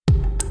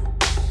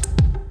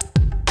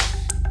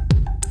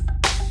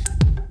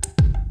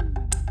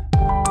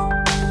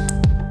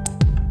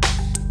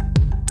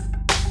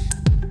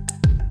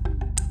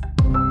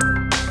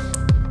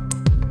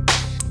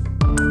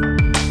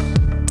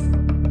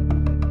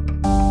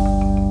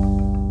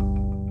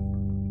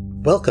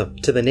Welcome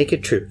to The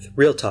Naked Truth,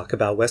 real talk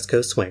about West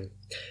Coast swing.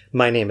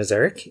 My name is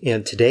Eric,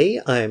 and today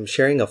I'm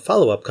sharing a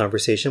follow-up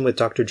conversation with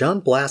Dr.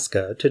 John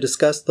Blaska to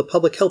discuss the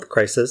public health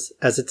crisis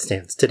as it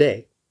stands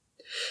today.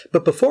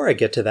 But before I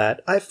get to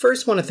that, I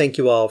first want to thank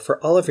you all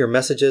for all of your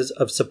messages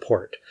of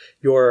support,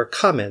 your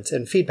comments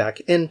and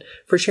feedback, and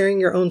for sharing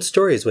your own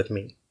stories with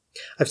me.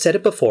 I've said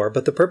it before,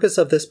 but the purpose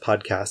of this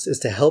podcast is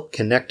to help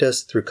connect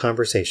us through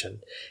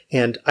conversation,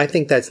 and I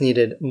think that's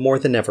needed more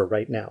than ever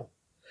right now.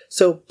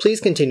 So please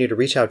continue to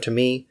reach out to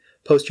me,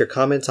 post your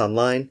comments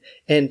online,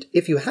 and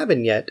if you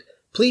haven't yet,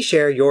 please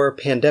share your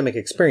pandemic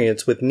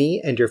experience with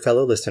me and your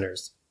fellow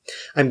listeners.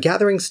 I'm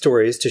gathering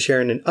stories to share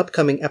in an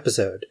upcoming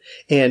episode,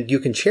 and you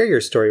can share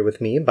your story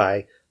with me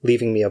by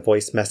leaving me a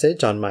voice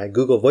message on my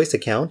Google Voice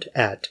account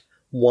at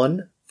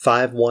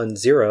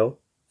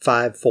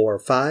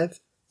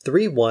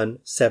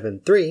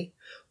 1-510-545-3173,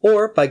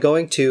 or by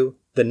going to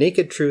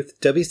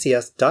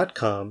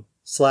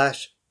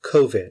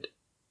thenakedtruthwcs.com/COVID.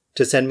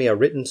 to send me a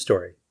written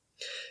story.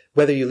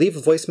 Whether you leave a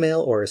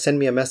voicemail or send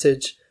me a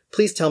message,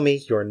 please tell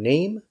me your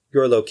name,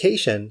 your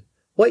location,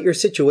 what your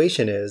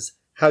situation is,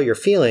 how you're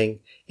feeling,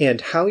 and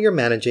how you're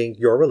managing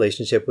your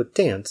relationship with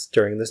dance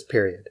during this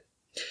period.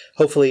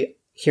 Hopefully,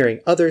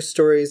 hearing others'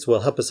 stories will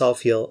help us all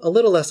feel a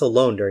little less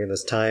alone during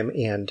this time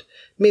and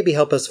maybe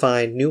help us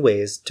find new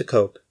ways to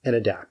cope and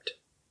adapt.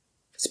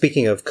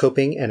 Speaking of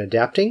coping and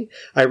adapting,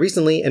 I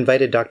recently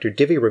invited Dr.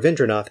 Divi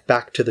Ravindranath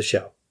back to the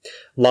show.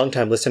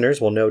 Longtime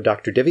listeners will know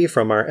Dr. Divi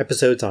from our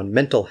episodes on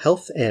mental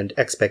health and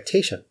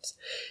expectations.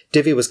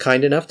 Divi was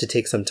kind enough to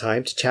take some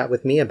time to chat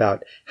with me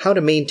about how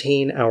to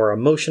maintain our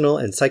emotional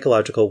and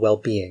psychological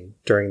well-being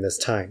during this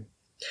time.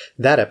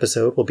 That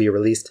episode will be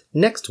released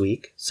next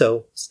week,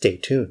 so stay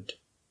tuned.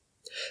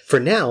 For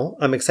now,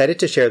 I'm excited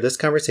to share this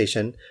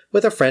conversation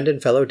with a friend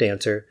and fellow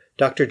dancer,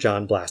 Dr.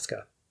 John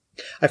Blaska.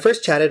 I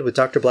first chatted with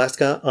Dr.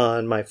 Blaska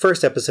on my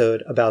first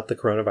episode about the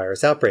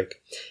coronavirus outbreak.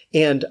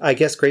 And I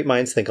guess great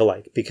minds think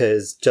alike,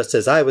 because just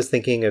as I was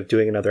thinking of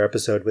doing another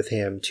episode with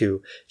him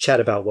to chat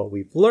about what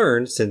we've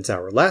learned since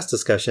our last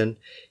discussion,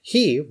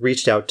 he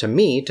reached out to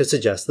me to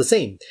suggest the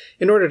same,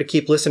 in order to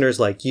keep listeners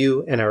like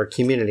you and our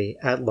community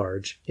at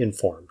large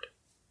informed.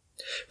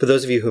 For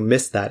those of you who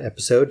missed that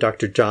episode,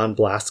 Dr. John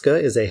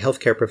Blaska is a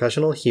healthcare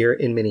professional here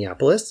in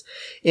Minneapolis,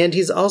 and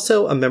he's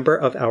also a member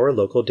of our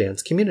local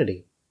dance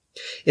community.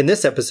 In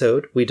this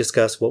episode, we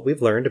discuss what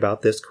we've learned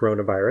about this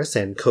coronavirus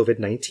and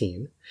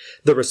COVID-19,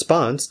 the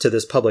response to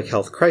this public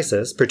health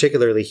crisis,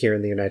 particularly here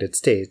in the United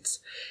States,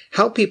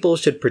 how people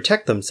should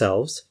protect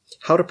themselves,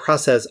 how to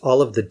process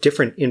all of the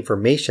different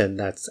information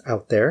that's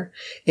out there,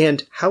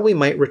 and how we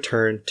might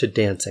return to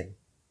dancing.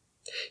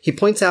 He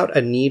points out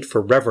a need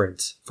for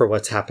reverence for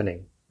what's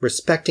happening,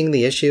 respecting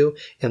the issue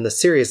and the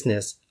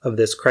seriousness of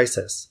this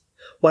crisis,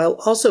 while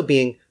also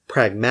being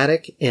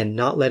pragmatic and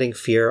not letting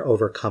fear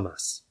overcome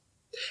us.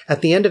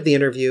 At the end of the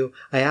interview,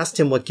 I asked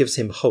him what gives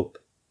him hope,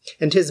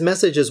 and his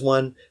message is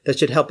one that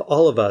should help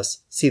all of us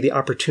see the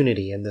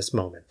opportunity in this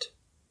moment.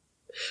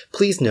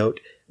 Please note,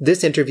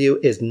 this interview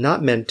is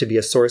not meant to be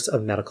a source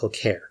of medical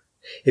care.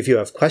 If you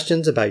have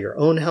questions about your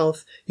own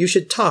health, you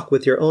should talk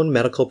with your own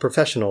medical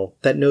professional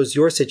that knows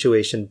your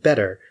situation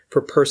better for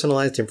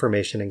personalized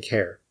information and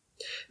care.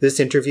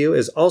 This interview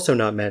is also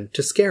not meant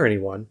to scare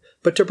anyone,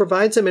 but to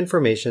provide some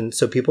information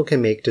so people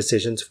can make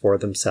decisions for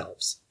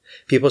themselves.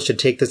 People should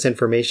take this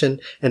information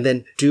and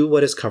then do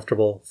what is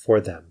comfortable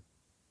for them.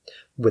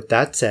 With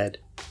that said,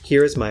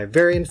 here is my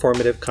very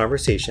informative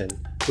conversation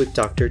with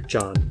Dr.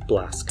 John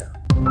Blaska.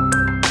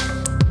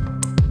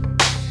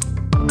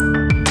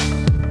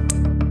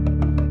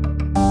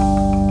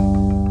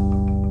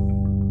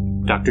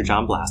 Dr.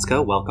 John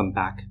Blaska, welcome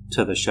back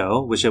to the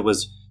show. Wish it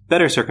was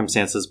better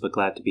circumstances, but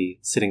glad to be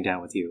sitting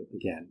down with you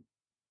again.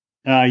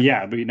 Yeah,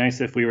 it'd be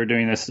nice if we were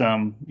doing this,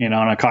 on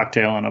a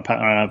cocktail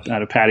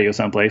at a patio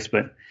someplace.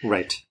 But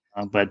right.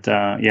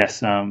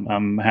 Yes,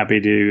 I'm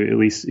happy to at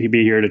least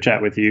be here to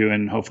chat with you,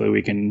 and hopefully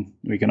we can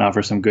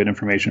offer some good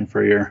information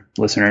for your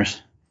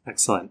listeners.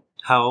 Excellent.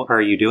 How are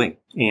you doing,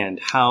 and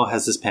how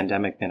has this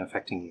pandemic been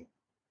affecting you?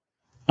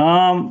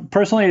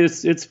 Personally,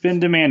 it's been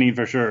demanding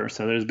for sure.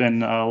 So there's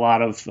been a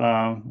lot of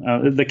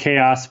the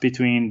chaos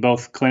between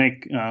both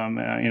clinic,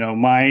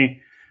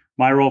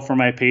 my role for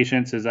my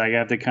patients is I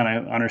have to kind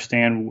of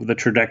understand the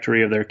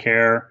trajectory of their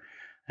care.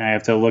 I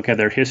have to look at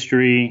their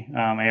history.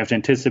 I have to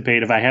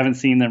anticipate, if I haven't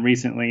seen them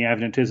recently, I have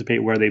to anticipate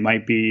where they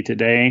might be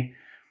today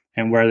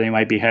and where they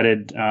might be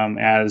headed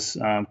as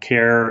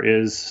care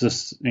is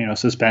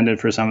suspended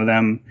for some of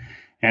them,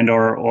 and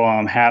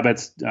or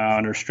habits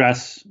under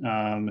stress.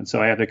 And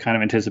so I have to kind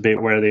of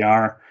anticipate where they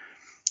are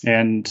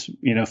and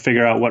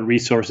figure out what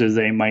resources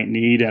they might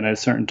need at a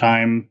certain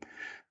time.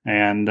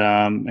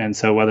 And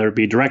so whether it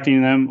be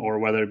directing them or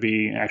whether it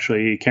be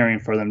actually caring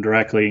for them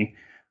directly,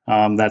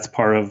 that's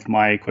part of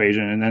my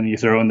equation. And then you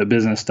throw in the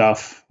business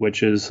stuff,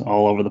 which is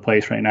all over the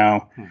place right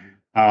now.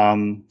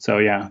 Mm-hmm. So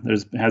yeah,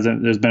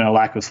 there's been a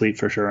lack of sleep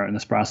for sure in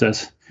this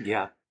process.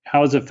 Yeah.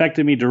 How it's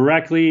affected me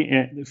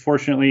directly?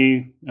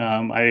 Fortunately,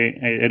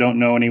 I don't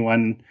know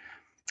anyone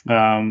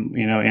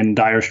in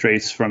dire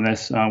straits from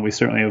this. We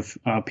certainly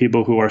have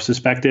people who are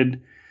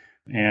suspected,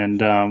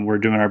 and we're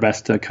doing our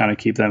best to kind of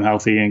keep them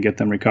healthy and get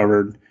them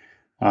recovered.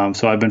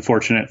 So I've been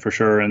fortunate for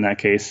sure in that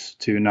case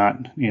to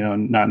not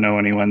know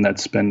anyone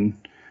that's been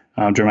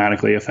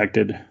dramatically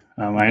affected.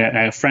 I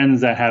have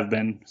friends that have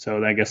been,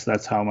 so I guess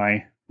that's how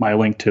my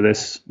link to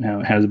this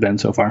has been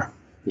so far.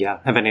 Yeah.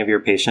 Have any of your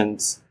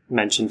patients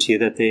mentioned to you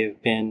that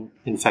they've been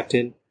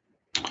infected?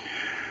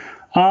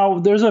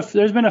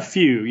 There's been a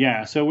few,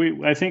 yeah. So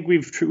I think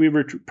we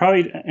were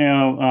probably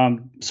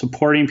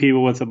supporting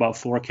people with about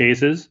 4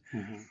 cases,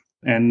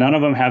 and none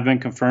of them have been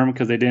confirmed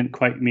because they didn't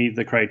quite meet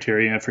the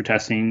criteria for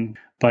testing.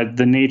 But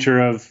the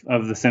nature of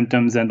the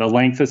symptoms and the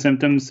length of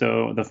symptoms,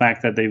 so the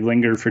fact that they've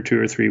lingered for 2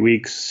 or 3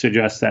 weeks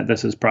suggests that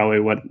this is probably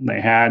what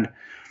they had.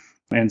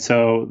 And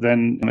so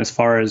then, as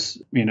far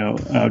as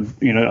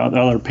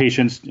other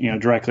patients,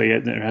 directly,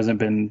 there hasn't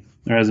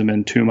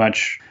been too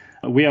much.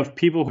 We have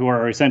people who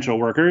are essential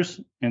workers,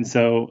 and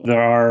so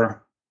there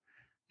are,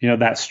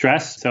 that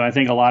stress. So I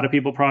think a lot of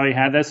people probably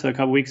had this a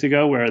couple weeks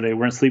ago where they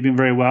weren't sleeping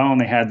very well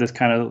and they had this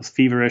kind of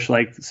feverish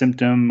like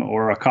symptom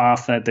or a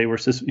cough that they were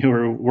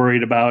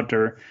worried about,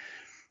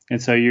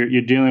 and so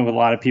you're dealing with a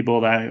lot of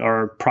people that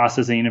are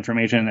processing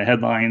information in the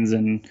headlines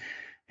and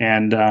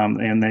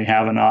they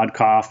have an odd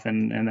cough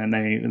and then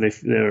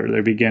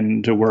they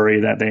begin to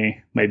worry that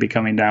they may be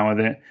coming down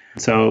with it.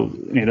 So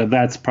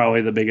that's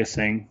probably the biggest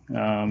thing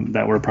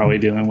that we're probably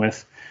dealing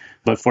with.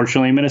 But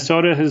fortunately,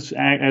 Minnesota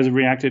has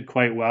reacted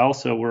quite well,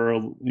 so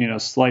we're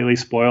slightly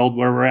spoiled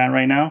where we're at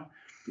right now.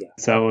 Yeah.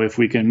 So if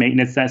we can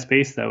maintenance that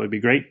space, that would be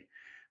great.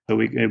 But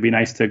it'd be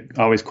nice to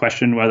always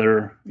question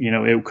whether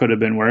it could have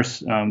been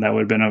worse. That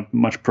would have been a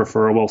much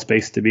preferable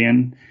space to be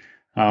in.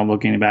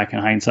 Looking back in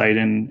hindsight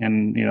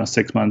in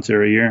 6 months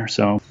or a year.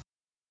 So,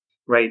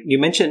 right. You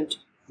mentioned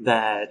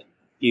that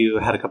you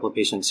had a couple of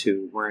patients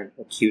who weren't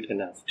acute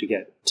enough to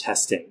get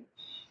testing.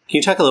 Can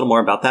you talk a little more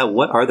about that?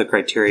 What are the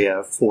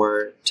criteria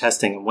for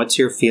testing, and what's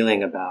your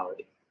feeling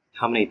about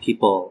how many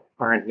people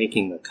aren't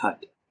making the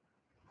cut?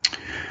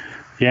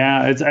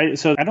 Yeah,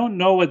 so I don't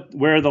know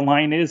where the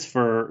line is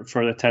for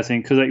the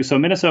testing, because so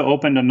Minnesota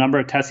opened a number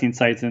of testing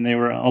sites and they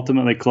were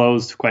ultimately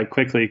closed quite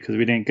quickly because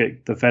we didn't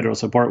get the federal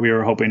support we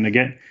were hoping to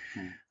get.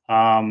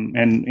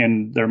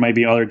 And there might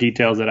be other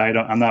details that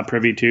I'm not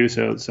privy to,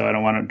 so I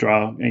don't want to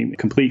draw any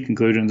complete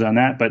conclusions on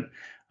that. But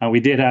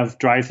we did have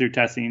drive-through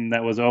testing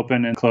that was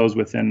open and closed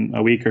within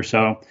a week or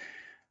so,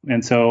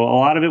 and so a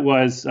lot of it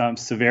was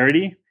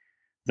severity.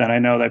 That I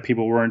know that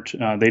people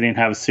they didn't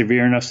have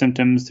severe enough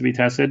symptoms to be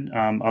tested.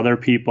 Other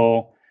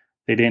people,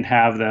 they didn't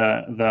have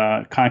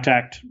the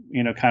contact,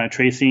 kind of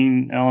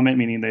tracing element,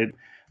 meaning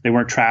they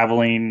weren't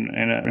traveling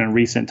in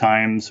recent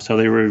times, so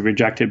they were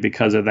rejected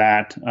because of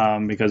that,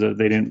 because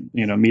they didn't,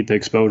 meet the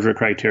exposure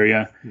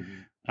criteria.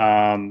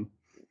 But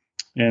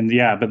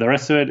the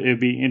rest of it'd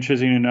be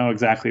interesting to know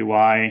exactly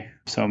why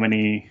so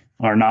many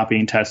are not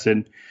being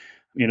tested.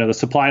 The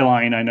supply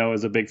line I know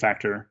is a big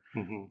factor.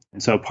 And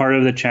so part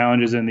of the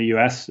challenges in the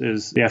U.S.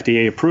 is the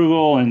FDA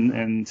approval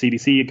and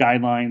CDC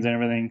guidelines and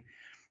everything.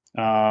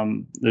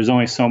 There's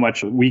only so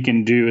much we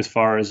can do as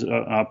far as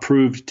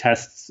approved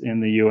tests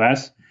in the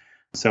U.S.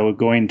 So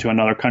going to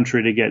another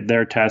country to get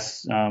their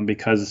tests,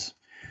 because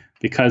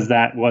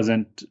that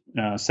wasn't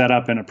set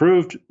up and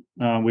approved,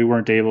 we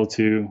weren't able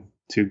to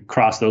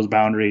cross those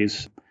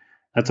boundaries.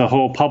 That's a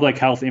whole public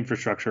health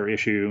infrastructure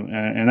issue,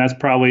 and that's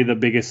probably the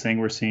biggest thing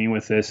we're seeing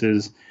with this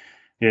is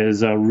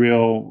a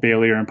real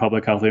failure in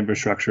public health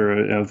infrastructure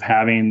of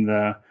having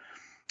the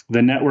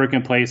network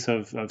in place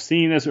of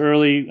seeing this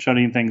early,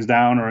 shutting things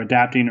down or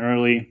adapting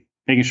early,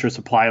 making sure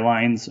supply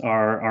lines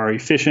are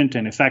efficient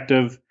and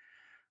effective.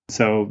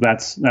 So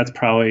that's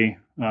probably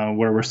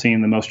where we're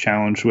seeing the most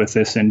challenge with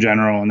this in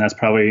general, and that's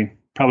probably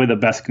the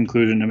best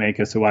conclusion to make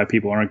as to why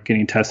people aren't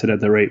getting tested at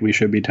the rate we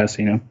should be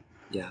testing them.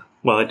 Yeah.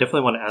 Well, I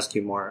definitely want to ask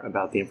you more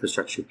about the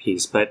infrastructure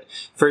piece, but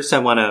first I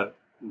want to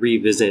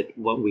revisit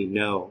what we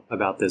know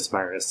about this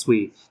virus.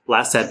 We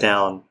last sat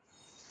down,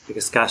 I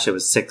guess, it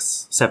was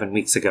 6-7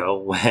 weeks ago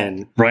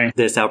when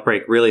this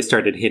outbreak really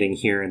started hitting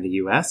here in the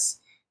US.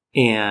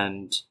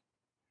 And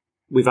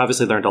we've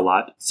obviously learned a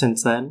lot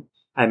since then.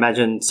 I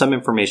imagine some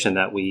information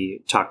that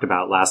we talked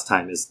about last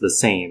time is the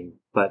same,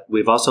 but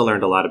we've also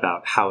learned a lot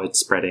about how it's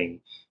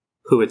spreading,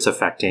 who it's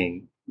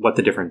affecting, what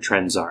the different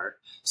trends are.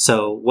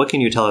 So what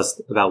can you tell us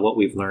about what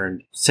we've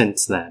learned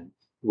since then?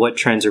 What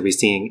trends are we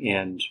seeing,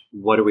 and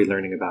what are we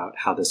learning about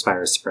how this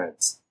virus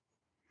spreads?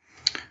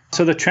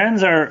 So the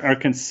trends are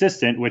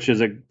consistent, which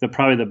is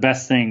probably the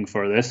best thing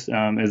for this,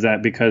 is that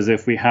because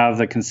if we have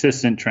the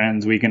consistent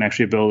trends, we can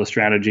actually build a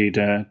strategy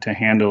to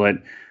handle it.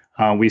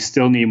 We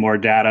still need more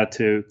data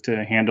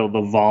to handle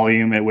the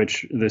volume at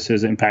which this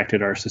has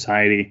impacted our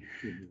society.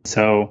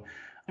 So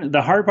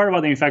the hard part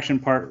about the infection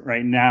part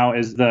right now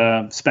is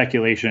the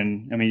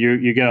speculation. I mean,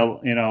 you get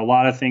a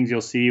lot of things you'll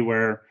see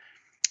where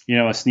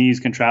a sneeze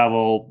can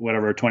travel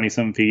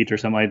 20-some feet or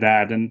something like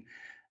that, and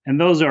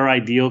those are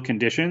ideal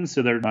conditions.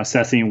 So they're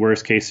assessing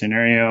worst case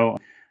scenario.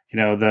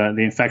 The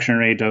infection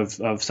rate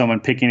of someone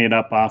picking it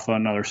up off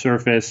another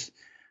surface.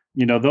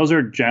 those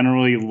are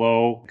generally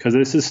low because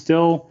this is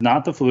still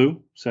not the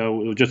flu.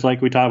 So just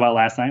like we talked about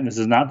last time, this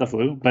is not the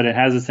flu, but it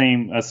has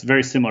a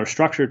very similar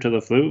structure to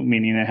the flu,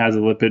 meaning it has a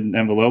lipid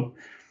envelope.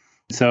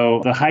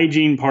 So the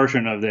hygiene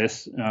portion of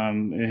this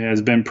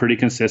has been pretty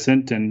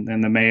consistent,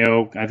 and the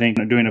Mayo, I think,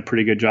 are doing a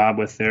pretty good job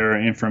with their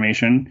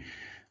information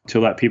to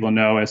let people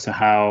know as to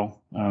how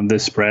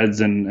this spreads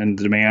and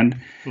demand.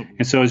 Mm-hmm.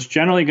 And so it's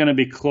generally going to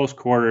be close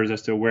quarters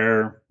as to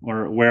where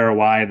or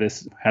why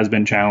this has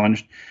been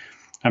challenged.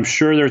 I'm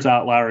sure there's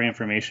outlier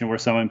information where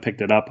someone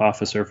picked it up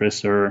off a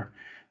surface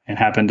and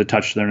happened to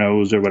touch their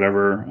nose or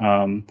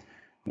whatever.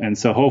 And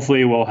so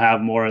hopefully we'll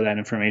have more of that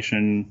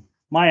information.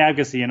 My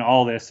advocacy in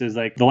all this is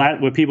like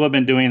what people have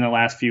been doing in the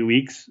last few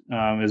weeks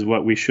is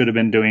what we should have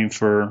been doing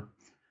for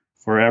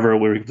forever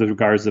with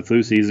regards to the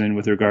flu season,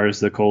 with regards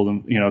to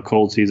the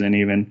cold season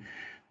even.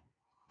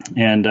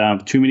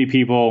 And too many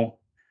people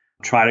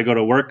try to go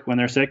to work when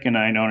they're sick, and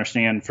I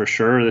understand for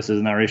sure this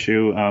isn't our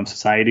issue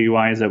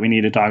society-wise that we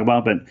need to talk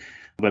about, but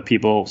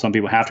some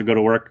people have to go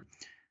to work,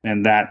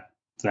 and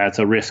that's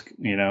a risk,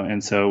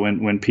 And so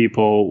when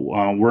people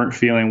weren't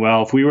feeling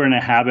well, if we were in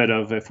a habit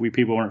of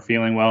people weren't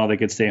feeling well, they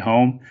could stay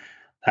home,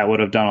 that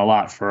would have done a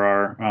lot for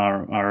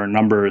our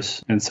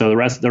numbers. And so the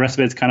rest of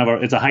it's kind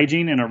of it's a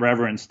hygiene and a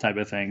reverence type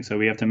of thing. So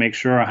we have to make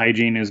sure our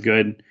hygiene is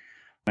good,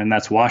 and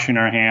that's washing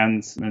our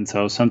hands. And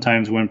so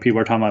sometimes when people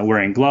are talking about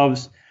wearing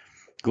gloves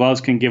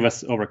can give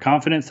us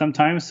overconfidence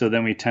sometimes. So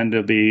then we tend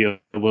to be a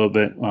little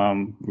bit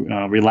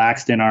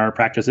relaxed in our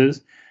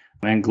practices.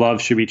 And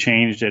gloves should be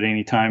changed at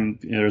any time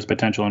there's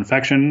potential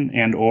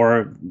infection,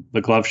 or the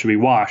gloves should be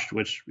washed,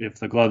 which if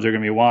the gloves are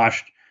going to be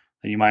washed,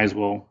 then you might as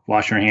well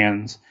wash your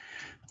hands.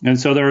 And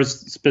so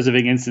there's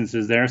specific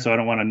instances there. So I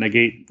don't want to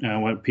negate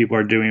what people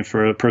are doing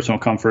for personal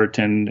comfort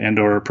and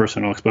or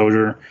personal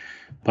exposure.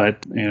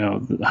 But,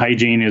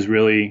 hygiene is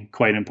really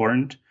quite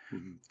important.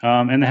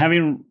 And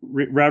having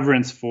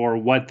reverence for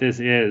what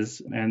this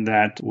is, and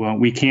that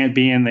we can't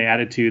be in the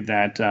attitude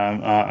that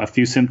a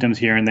few symptoms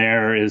here and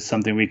there is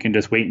something we can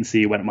just wait and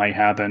see what might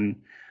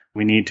happen.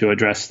 We need to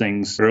address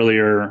things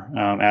earlier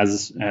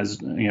as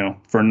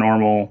for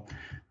normal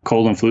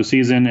cold and flu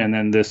season. And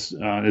then this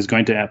is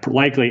going to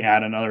likely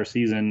add another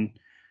season.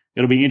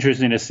 It'll be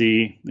interesting to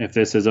see if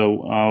this is a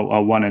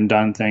one and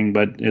done thing,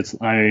 but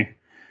I'm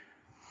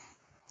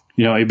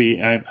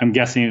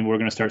guessing we're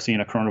going to start seeing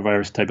a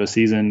coronavirus type of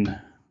season.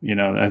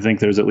 I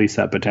think there's at least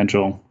that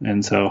potential.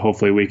 And so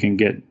hopefully we can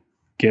get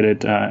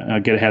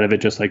ahead of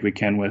it just like we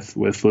can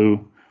with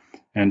flu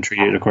and treat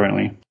it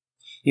accordingly.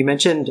 You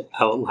mentioned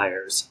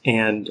outliers,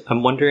 and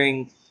I'm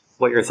wondering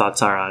what your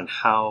thoughts are on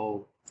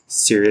how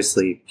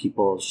seriously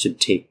people should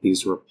take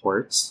these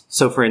reports.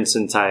 So for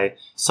instance, I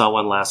saw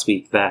one last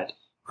week that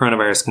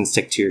coronavirus can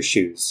stick to your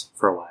shoes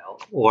for a while,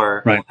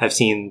 or right. I've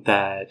seen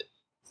that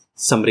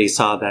somebody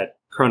saw that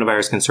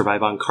coronavirus can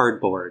survive on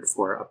cardboard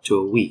for up to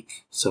a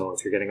week. So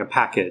if you're getting a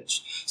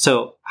package.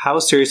 So how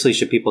seriously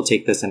should people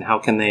take this, and how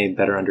can they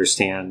better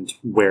understand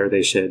where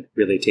they should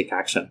really take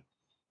action?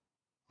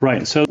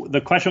 Right. So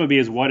the question would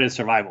be what is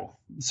survival?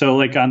 So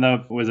like on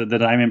the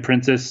Diamond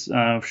Princess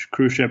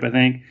cruise ship, I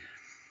think.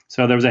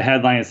 So there was a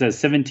headline that says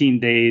 17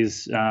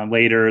 days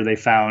later, they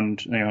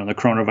found the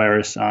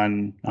coronavirus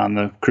on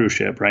the cruise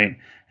ship, right?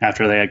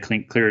 After they had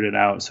cleared it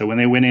out. So when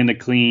they went in to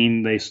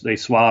clean, they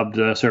swabbed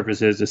the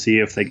surfaces to see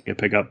if they could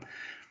pick up.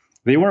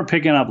 They weren't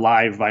picking up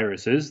live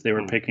viruses. They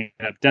were picking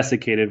up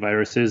desiccated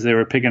viruses. They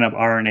were picking up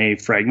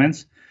RNA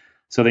fragments.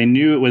 So they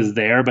knew it was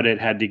there, but it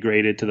had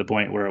degraded to the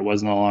point where it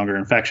was no longer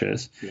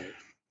infectious. Right.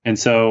 And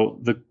so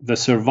the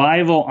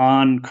survival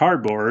on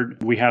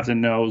cardboard, we have to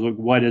know,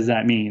 what does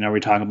that mean? Are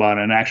we talking about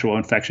an actual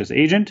infectious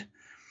agent?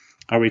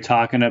 Are we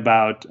talking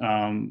about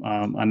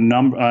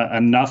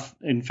enough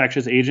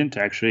infectious agent to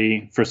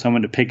actually for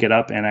someone to pick it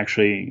up and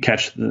actually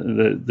catch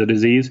the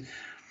disease?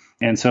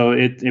 And so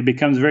it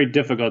becomes very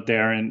difficult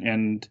there.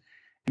 And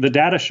the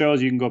data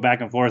shows you can go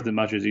back and forth as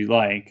much as you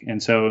like.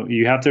 And so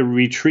you have to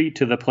retreat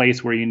to the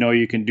place where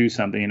you can do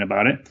something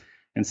about it.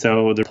 And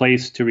so the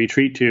place to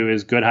retreat to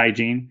is good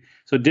hygiene.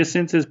 So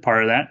distance is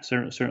part of that,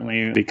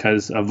 certainly,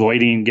 because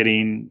avoiding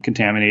getting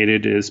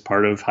contaminated is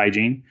part of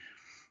hygiene.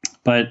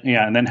 But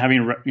yeah, and then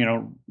having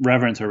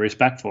reverence or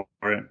respect for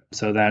it,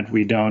 so that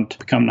we don't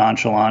become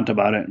nonchalant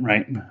about it,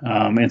 right?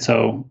 And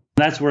so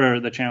that's where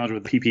the challenge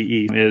with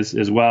PPE is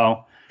as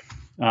well.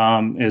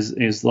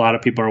 Is a lot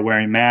of people are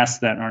wearing masks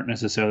that aren't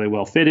necessarily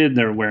well fitted.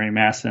 They're wearing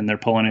masks and they're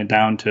pulling it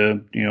down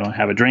to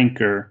have a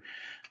drink or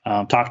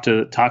talk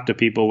to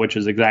people, which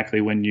is exactly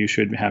when you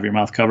should have your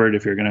mouth covered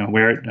if you're going to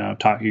wear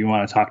it. You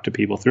want to talk to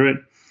people through it.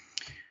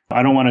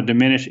 I don't want to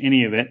diminish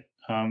any of it.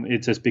 It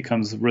just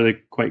becomes really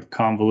quite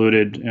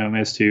convoluted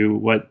as to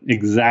what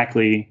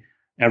exactly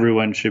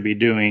everyone should be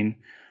doing.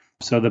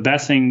 So the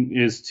best thing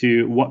is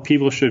what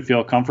people should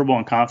feel comfortable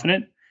and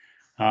confident,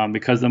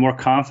 because the more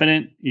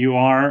confident you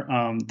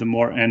are, the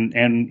more, and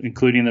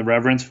including the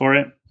reverence for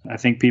it, I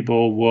think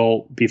people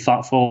will be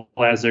thoughtful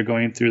as they're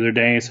going through their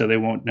day, so they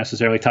won't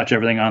necessarily touch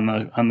everything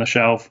on the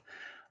shelf.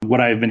 What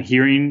I've been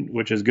hearing,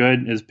 which is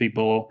good, is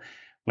people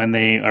when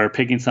they are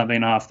picking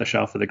something off the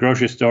shelf at the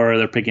grocery store,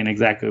 they're picking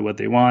exactly what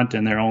they want,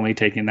 and they're only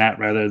taking that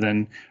rather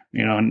than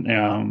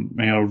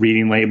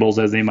reading labels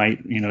as they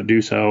might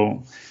do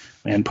so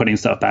and putting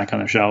stuff back on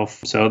the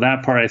shelf. So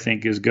that part I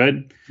think is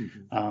good,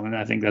 and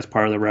I think that's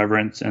part of the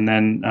reverence. And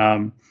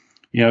then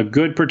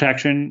good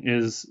protection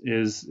is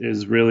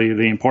really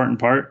the important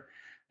part.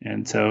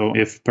 And so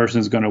if a person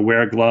is going to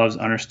wear gloves,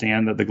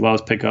 understand that the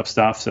gloves pick up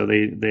stuff, so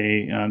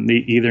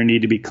they either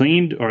need to be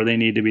cleaned or they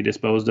need to be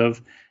disposed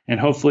of. And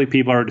hopefully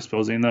people are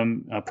disposing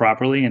them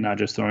properly and not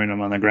just throwing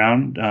them on the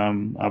ground.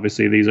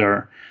 Obviously, these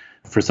are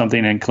for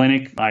something in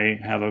clinic.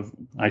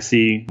 I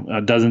see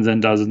dozens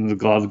and dozens of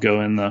gloves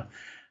go in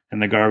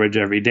the garbage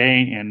every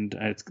day, and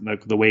it's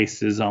the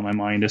waste is on my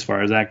mind as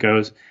far as that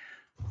goes.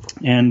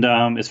 And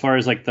as far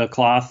as like the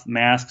cloth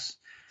masks,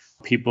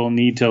 people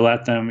need to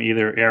let them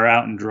either air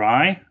out and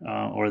dry,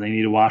 or they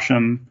need to wash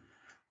them.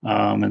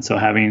 And so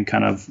having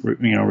kind of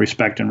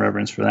respect and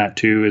reverence for that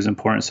too is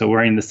important. So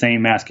wearing the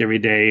same mask every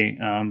day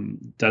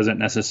doesn't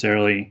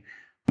necessarily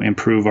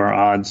improve our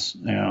odds,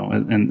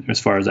 and as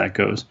far as that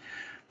goes.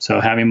 So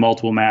having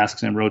multiple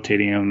masks and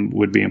rotating them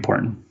would be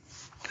important.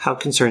 How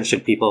concerned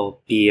should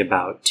people be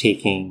about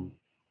taking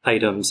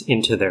items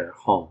into their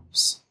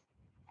homes?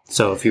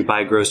 So if you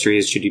buy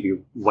groceries, should you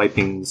be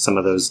wiping some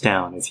of those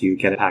down? If you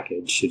get a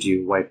package, should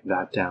you wipe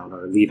that down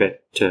or leave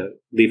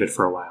it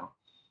for a while?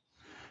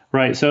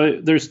 Right.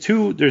 So there's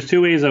two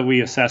ways that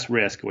we assess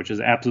risk, which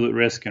is absolute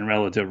risk and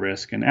relative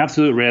risk. And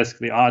absolute risk,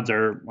 the odds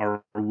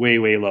are way,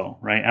 way low,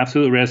 right?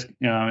 Absolute risk,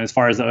 as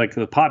far as like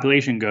the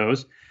population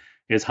goes,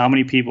 is how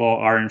many people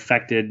are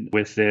infected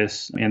with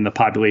this in the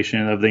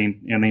population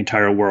in the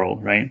entire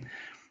world, right?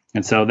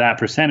 And so that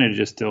percentage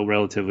is still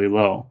relatively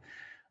low.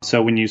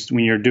 So when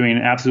you're doing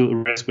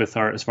absolute risk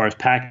as far as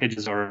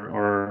packages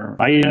or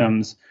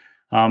items,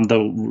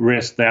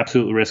 the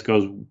absolute risk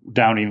goes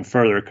down even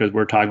further because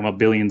we're talking about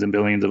billions and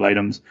billions of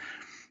items.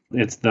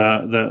 It's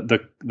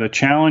the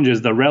challenge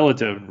is the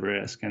relative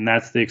risk, and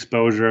that's the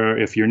exposure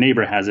if your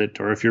neighbor has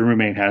it or if your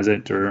roommate has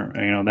it or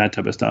that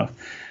type of stuff.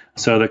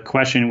 So the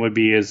question would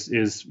be is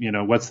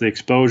what's the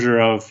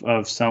exposure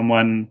of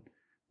someone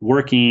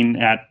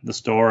working at the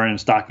store and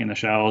stocking the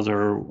shelves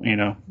or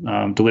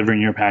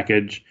delivering your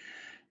package.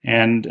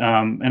 And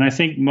I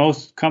think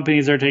most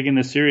companies are taking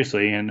this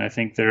seriously, and I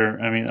think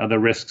the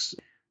risks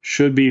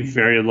should be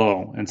very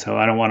low. And so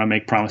I don't want to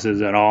make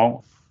promises at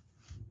all,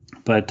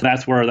 but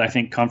that's where I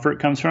think comfort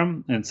comes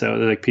from. And so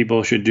like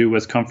people should do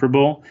what's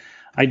comfortable.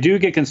 I do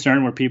get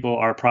concerned where people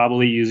are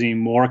probably using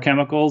more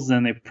chemicals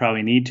than they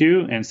probably need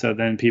to, and so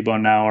then people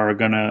now are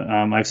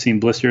gonna. I've seen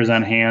blisters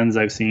on hands.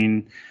 I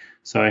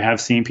have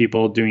seen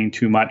people doing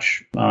too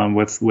much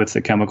with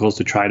the chemicals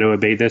to try to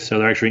abate this. So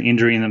they're actually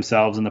injuring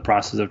themselves in the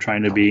process of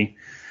trying to be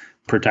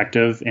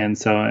protective. And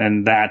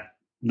that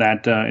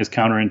is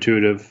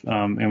counterintuitive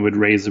and would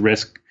raise the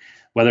risk,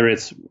 whether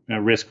it's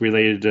a risk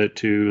related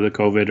to the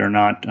COVID or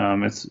not.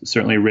 It's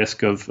certainly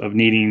risk of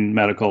needing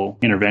medical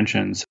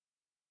interventions.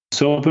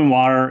 Soap and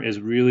water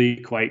is really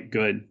quite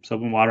good.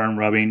 Soap and water and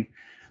rubbing,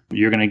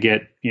 you're going to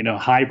get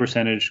high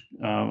percentage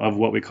of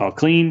what we call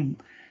clean.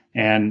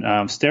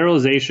 And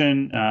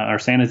sterilization or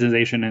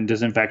sanitization and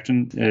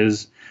disinfection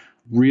is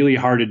really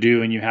hard to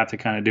do, and you have to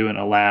kind of do it in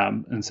a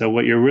lab. And so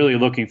what you're really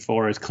looking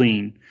for is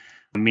clean,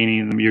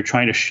 meaning you're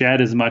trying to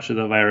shed as much of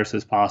the virus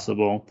as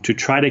possible. To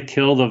try to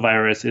kill the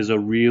virus is a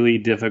really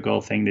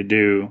difficult thing to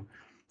do.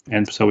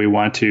 And so we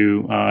want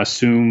to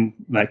assume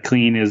that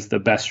clean is the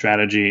best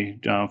strategy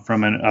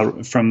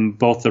from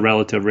both the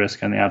relative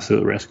risk and the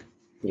absolute risk.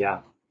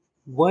 Yeah.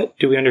 What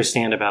do we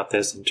understand about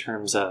this in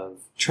terms of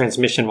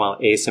transmission while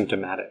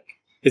asymptomatic?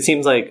 It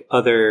seems like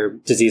other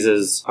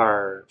diseases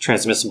are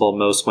transmissible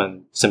most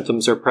when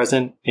symptoms are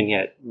present, and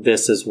yet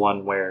this is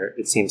one where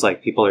it seems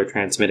like people are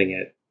transmitting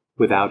it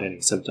without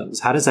any symptoms.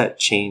 How does that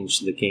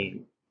change the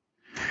game?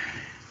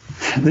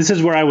 This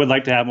is where I would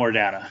like to have more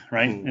data,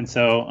 right? And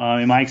so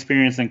in my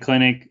experience in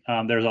clinic,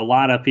 there's a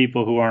lot of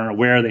people who aren't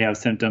aware they have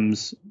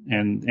symptoms,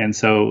 and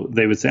so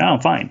they would say, oh, I'm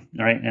fine,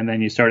 right? And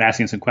then you start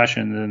asking some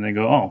questions, and they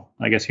go, oh,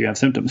 I guess you have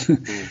symptoms.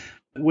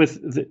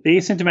 With the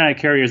asymptomatic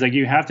carriers, like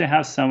you have to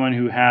have someone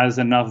who has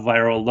enough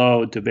viral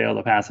load to be able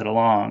to pass it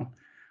along,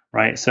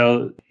 right?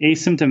 So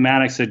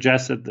asymptomatic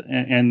suggests that,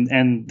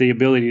 and the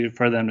ability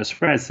for them to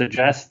spread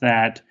suggests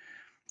that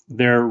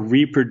they're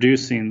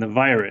reproducing the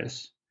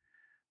virus.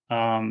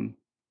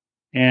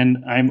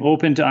 And I'm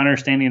open to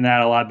understanding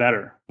that a lot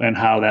better and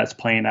how that's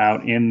playing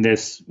out in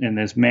this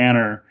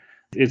manner.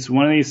 It's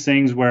one of these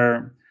things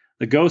where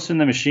the ghost in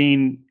the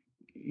machine,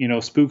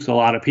 spooks a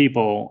lot of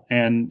people,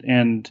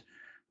 and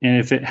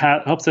if it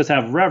helps us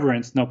have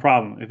reverence, no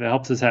problem. If it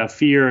helps us have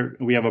fear,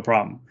 we have a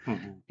problem.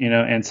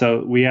 And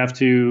so we have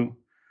to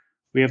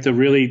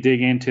really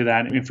dig into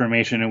that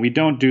information, and we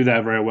don't do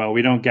that very well.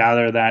 We don't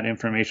gather that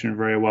information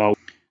very well.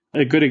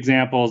 A good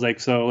example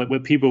is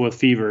with people with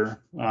fever.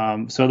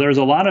 So there's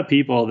a lot of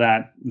people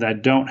that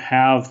don't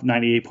have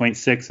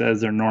 98.6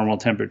 as their normal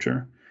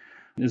temperature.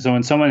 So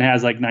when someone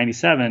has like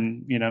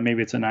 97,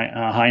 maybe it's a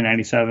high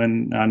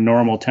 97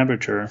 normal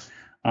temperature,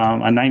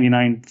 A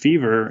 99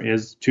 fever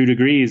is 2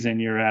 degrees,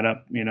 and you're at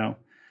a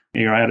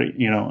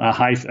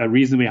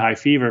reasonably high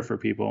fever for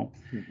people.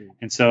 Mm-hmm.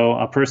 And so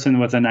a person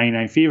with a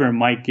 99 fever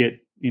might get,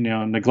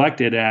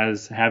 neglected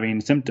as having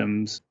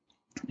symptoms,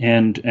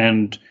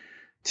 and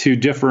to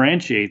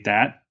differentiate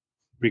that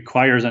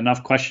requires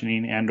enough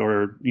questioning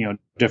or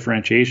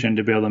differentiation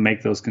to be able to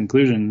make those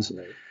conclusions.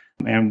 Right.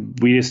 And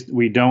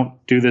we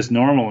don't do this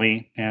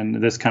normally, and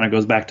this kind of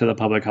goes back to the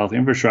public health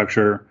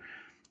infrastructure.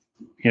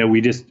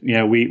 We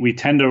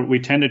tend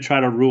to try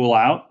to rule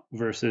out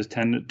versus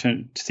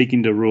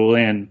seeking to rule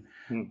in.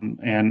 Mm-hmm.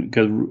 And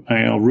because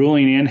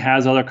ruling in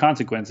has other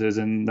consequences,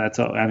 and I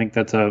think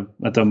that's a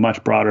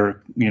much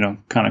broader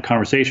kind of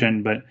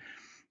conversation. But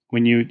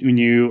when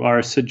you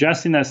are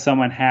suggesting that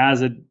someone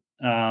has even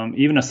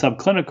a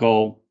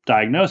subclinical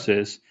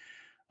diagnosis,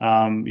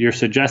 you're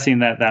suggesting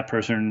that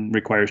person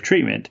requires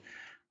treatment,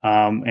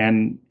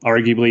 and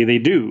arguably they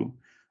do.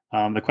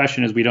 The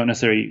question is, we don't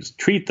necessarily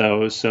treat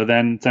those. So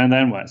then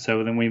what?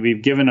 So then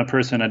we've given a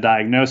person a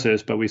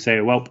diagnosis, but we say,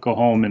 well, go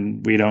home,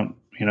 and we don't,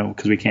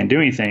 because we can't do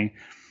anything.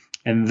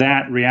 And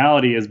that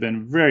reality has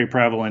been very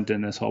prevalent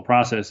in this whole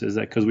process, is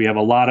that because we have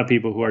a lot of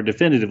people who are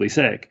definitively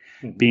sick,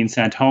 mm-hmm. being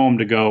sent home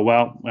to go,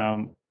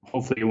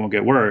 hopefully it won't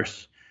get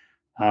worse.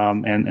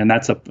 And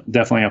that's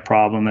definitely a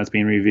problem that's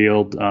being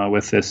revealed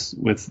with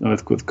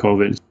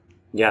COVID.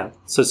 Yeah.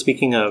 So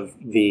speaking of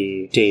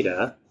the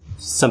data,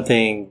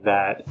 something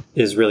that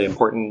is really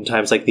important in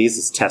times like these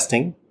is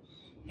testing.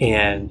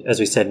 And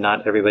as we said,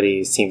 not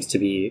everybody seems to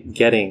be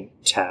getting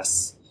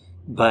tests.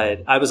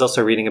 But I was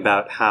also reading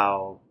about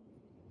how,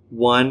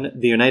 the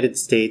United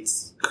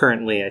States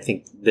currently, I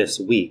think this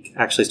week,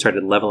 actually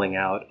started leveling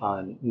out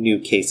on new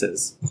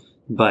cases.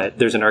 But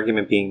there's an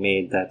argument being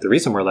made that the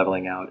reason we're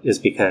leveling out is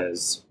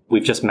because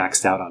we've just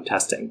maxed out on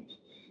testing.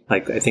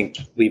 Like, I think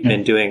we've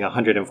been doing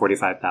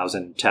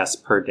 145,000 tests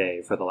per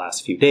day for the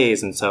last few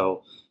days. And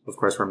so, of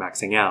course, we're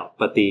maxing out.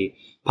 But the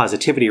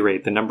positivity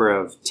rate, the number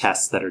of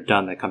tests that are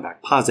done that come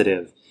back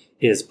positive,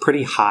 is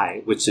pretty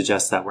high, which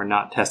suggests that we're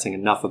not testing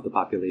enough of the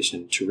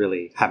population to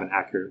really have an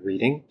accurate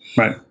reading.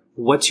 Right.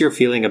 What's your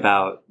feeling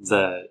about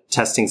the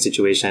testing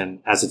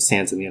situation as it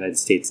stands in the United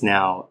States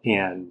now,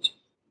 and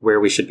where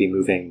we should be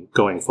moving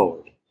going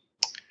forward?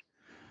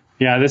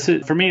 Yeah, this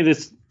is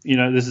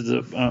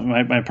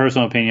my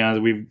personal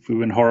opinion. We've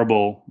been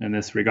horrible in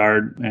this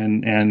regard,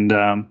 and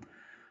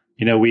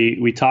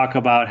we talk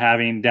about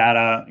having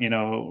data,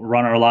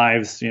 run our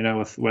lives,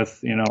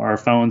 with our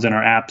phones and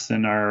our apps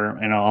and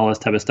our all this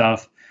type of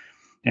stuff,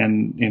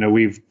 and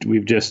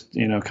we've just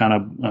kind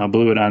of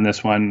blew it on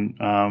this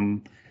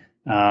one.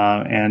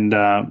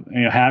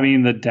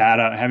 Having the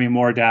data, having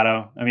more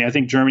data. I mean, I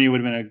think Germany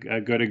would have been a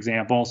good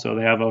example. So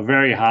they have a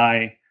very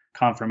high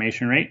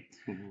confirmation rate.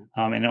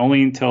 Mm-hmm. And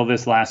only until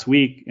this last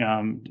week,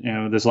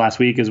 this last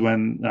week is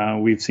when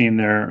we've seen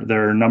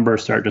their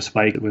numbers start to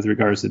spike with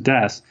regards to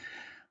deaths.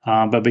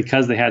 But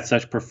because they had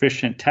such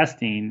proficient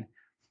testing,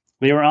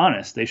 they were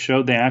honest. They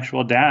showed the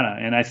actual data.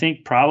 And I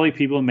think probably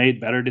people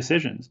made better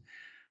decisions.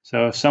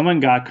 So if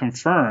someone got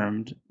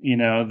confirmed,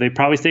 they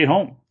probably stayed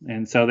home.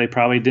 And so they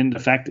probably didn't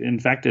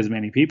infect as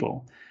many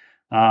people.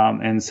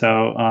 And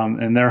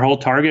their whole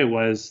target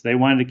was they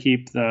wanted to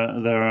keep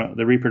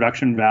the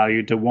reproduction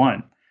value to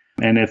 1.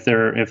 And if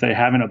they're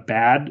having a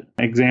bad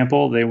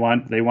example, they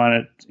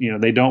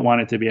don't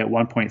want it to be at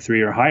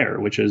 1.3 or higher,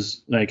 which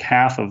is like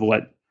half of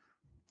what,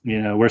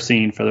 we're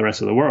seeing for the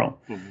rest of the world.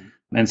 Mm-hmm.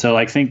 And so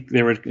I think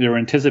they were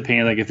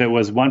anticipating, like, if it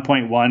was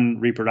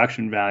 1.1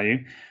 reproduction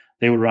value,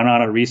 they would run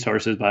out of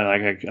resources by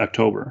like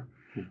October.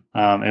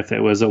 If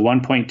it was a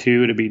 1.2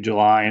 to be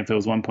July, if it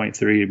was 1.3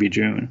 to be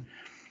June.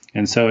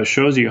 And so it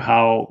shows you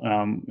how,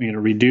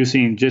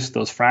 reducing just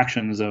those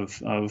fractions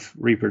of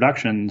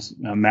reproductions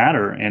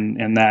matter.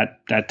 And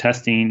that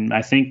testing,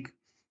 I think,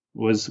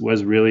 was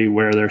really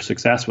where their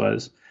success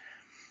was.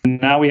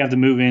 Now we have to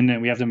move in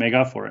and we have to make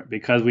up for it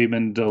because we've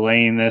been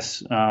delaying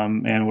this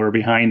and we're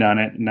behind on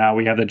it. Now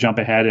we have to jump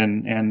ahead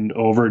and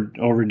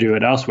overdo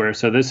it elsewhere.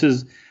 So this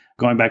is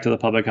going back to the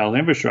public health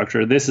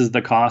infrastructure. This is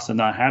the cost of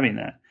not having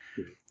that.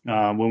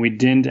 When we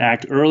didn't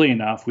act early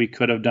enough, we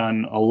could have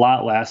done a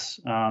lot less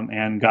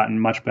and gotten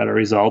much better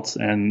results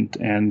and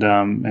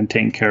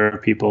taken care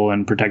of people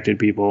and protected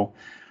people.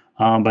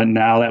 But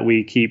now that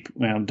we keep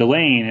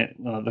delaying it,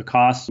 the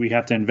cost, we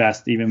have to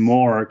invest even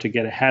more to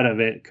get ahead of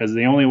it, because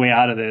the only way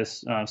out of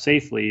this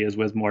safely is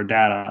with more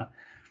data.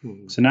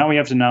 Mm-hmm. So now we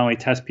have to not only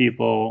test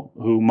people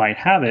who might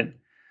have it,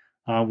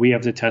 we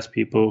have to test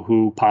people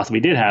who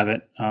possibly did have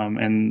it.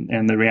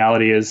 And the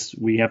reality is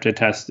we have to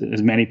test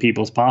as many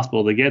people as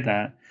possible to get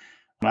that.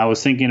 I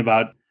was thinking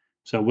about,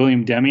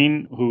 William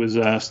Deming, who was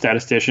a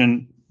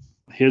statistician,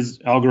 his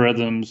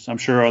algorithms, I'm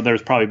sure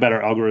there's probably better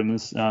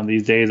algorithms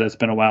these days. It's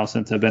been a while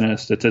since I've been in a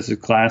statistics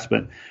class,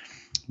 but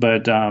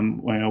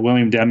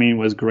William Deming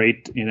was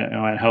great,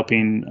 at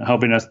helping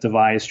us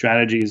devise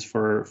strategies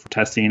for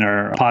testing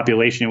our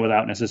population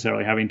without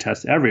necessarily having to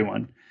test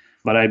everyone.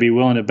 But I'd be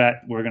willing to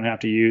bet we're going to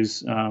have to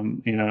use,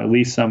 at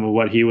least some of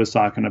what he was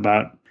talking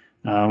about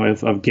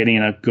of getting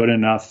a good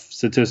enough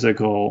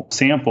statistical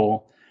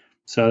sample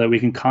so that we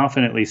can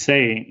confidently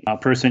say a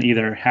person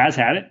either has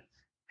had it,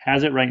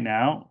 has it right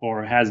now,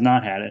 or has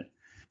not had it.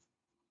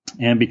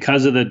 And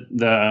because of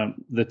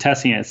the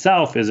testing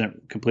itself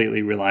isn't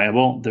completely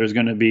reliable, there's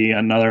going to be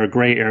another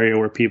gray area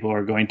where people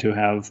are going to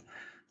have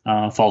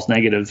false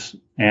negatives.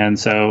 And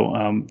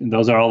so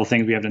those are all the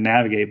things we have to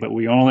navigate, but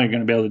we only are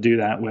going to be able to do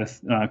that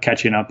with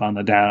catching up on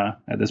the data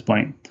at this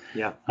point.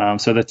 Yeah.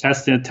 So the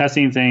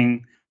testing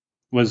thing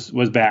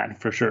was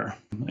bad for sure.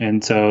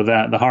 And so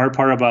that the hard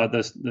part about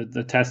this,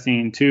 the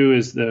testing too,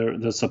 is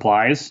the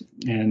supplies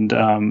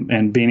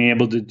and being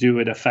able to do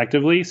it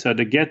effectively. So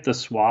to get the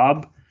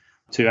swab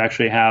to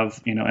actually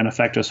have, an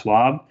effective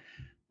swab,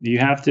 you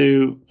have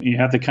to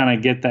kind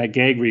of get that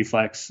gag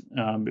reflex,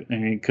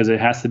 because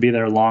it has to be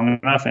there long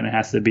enough, and it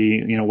has to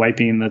be,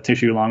 wiping the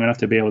tissue long enough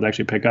to be able to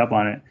actually pick up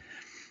on it.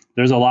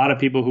 There's a lot of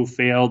people who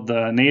failed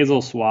the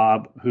nasal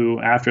swab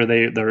who, after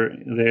the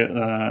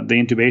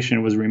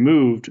intubation was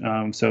removed,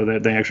 so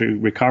that they actually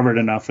recovered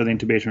enough for the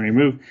intubation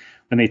removed,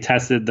 when they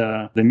tested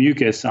the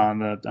mucus on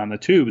the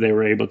tube, they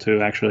were able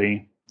to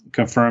actually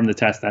confirm the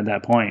test at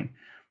that point.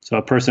 So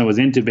a person was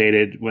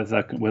intubated with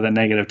a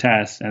negative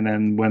test, and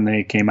then when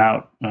they came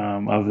out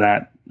of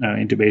that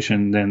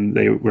intubation, then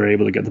they were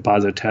able to get the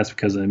positive test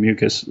because of the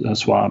mucus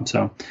swab.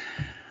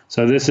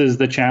 So this is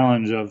the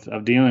challenge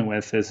of dealing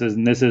with this.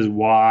 This is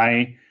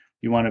why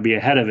you want to be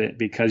ahead of it,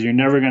 because you're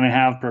never going to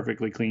have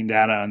perfectly clean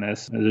data on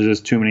this. There's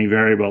just too many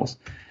variables.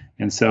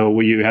 And so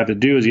what you have to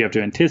do is you have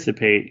to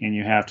anticipate, and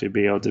you have to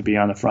be able to be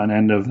on the front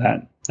end of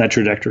that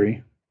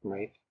trajectory.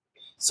 Right.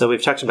 So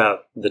we've talked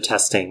about the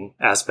testing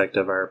aspect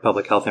of our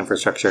public health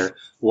infrastructure.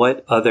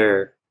 What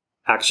other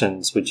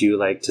actions would you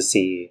like to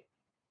see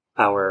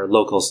our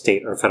local,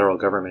 state, or federal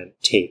government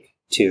take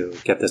to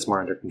get this more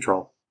under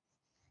control?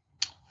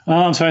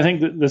 So I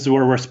think this is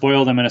where we're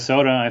spoiled in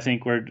Minnesota. I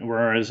think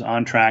we're as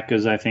on track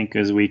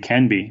as we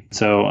can be.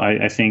 So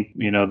I think,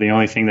 the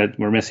only thing that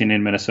we're missing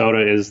in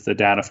Minnesota is the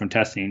data from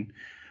testing.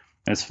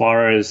 As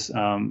far as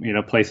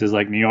places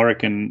like New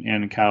York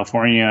and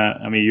California,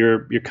 I mean,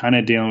 you're kind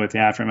of dealing with the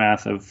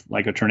aftermath of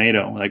like a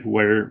tornado. Like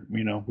where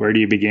do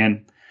you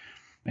begin?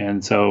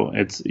 And so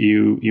it's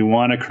you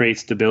want to create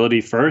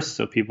stability first,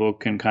 so people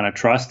can kind of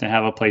trust and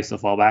have a place to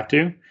fall back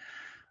to.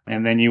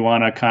 And then you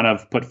want to kind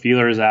of put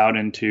feelers out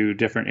into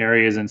different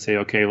areas and say,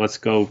 okay, let's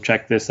go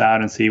check this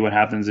out and see what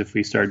happens if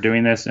we start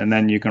doing this. And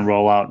then you can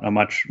roll out a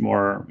much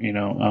more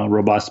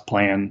robust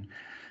plan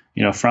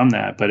from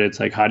that. But it's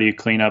like, how do you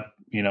clean up?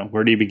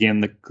 Where do you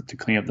begin to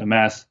clean up the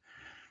mess?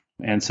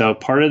 And so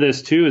part of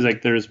this too is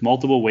like there's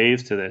multiple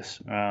waves to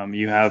this.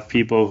 You have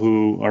people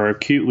who are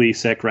acutely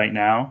sick right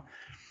now.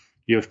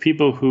 You have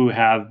people who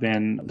have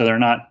been, so they're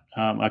not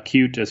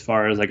acute as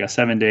far as like a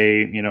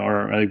 7-day,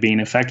 or like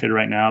being infected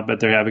right now, but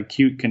they have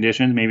acute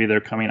conditions. Maybe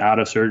they're coming out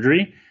of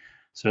surgery,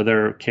 so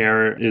their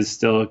care is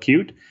still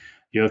acute.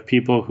 You have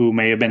people who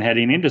may have been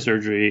heading into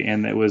surgery,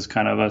 and it was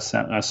kind of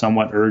a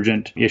somewhat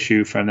urgent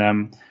issue for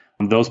them.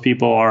 Those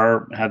people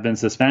have been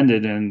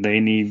suspended, and they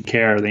need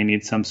care. They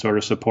need some sort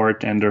of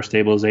support and or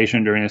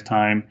stabilization during this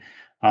time,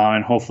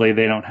 and hopefully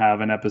they don't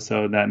have an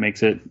episode that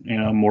makes it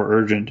more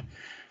urgent.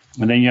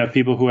 And then you have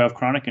people who have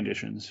chronic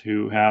conditions,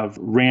 who have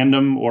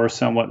random or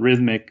somewhat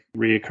rhythmic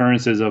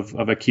reoccurrences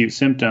of acute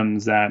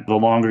symptoms that the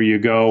longer you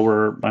go,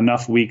 we're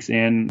enough weeks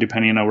in,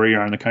 depending on where you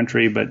are in the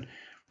country, but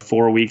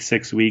 4 weeks,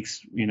 6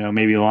 weeks,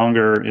 maybe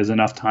longer is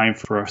enough time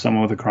for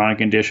someone with a chronic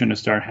condition to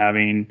start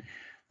having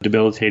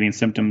debilitating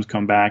symptoms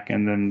come back,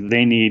 and then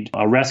they need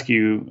a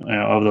rescue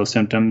of those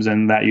symptoms,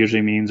 and that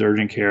usually means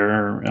urgent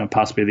care or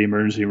possibly the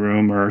emergency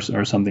room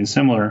or something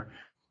similar.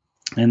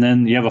 And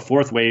then you have a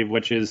fourth wave,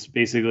 which is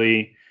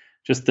basically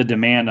just the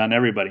demand on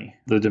everybody,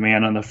 the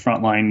demand on the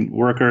frontline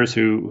workers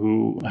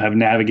who have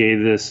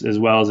navigated this as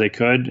well as they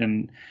could,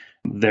 and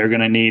they're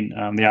going to need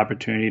the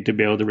opportunity to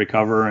be able to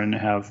recover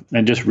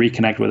and just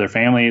reconnect with their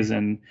families.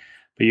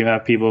 But you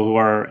have people who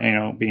are,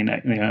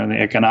 the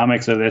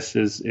economics of this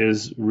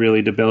is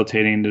really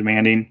debilitating and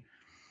demanding.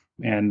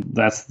 And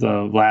that's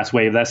the last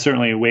wave. That's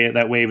certainly a wave.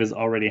 That wave is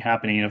already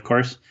happening, of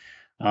course.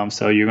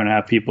 So you're going to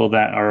have people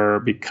that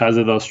are, because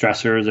of those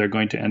stressors, are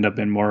going to end up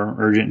in more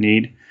urgent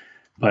need.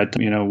 But,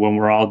 when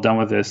we're all done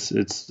with this,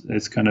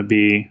 it's going to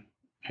be,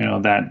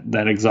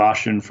 that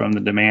exhaustion from the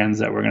demands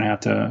that we're going to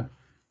have to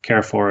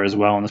care for as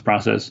well in this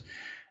process.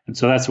 And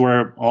so that's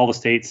where all the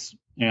states,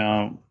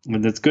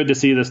 it's good to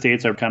see the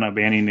states are kind of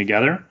banding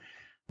together,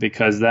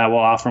 because that will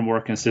offer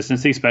more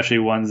consistency, especially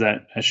ones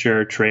that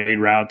share trade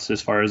routes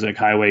as far as like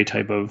highway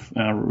type of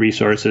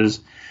resources.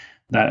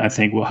 That I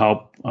think will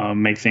help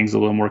make things a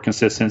little more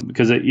consistent,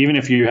 because even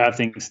if you have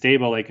things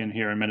stable, like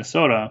here in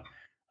Minnesota,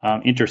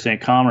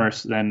 interstate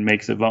commerce then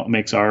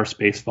makes our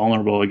space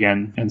vulnerable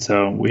again. And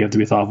so we have to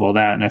be thoughtful of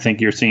that. And I think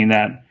you're seeing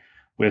that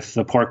with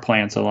the pork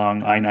plants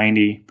along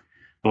I-90,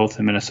 both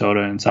in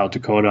Minnesota and South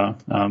Dakota.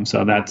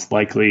 So that's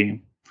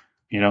likely,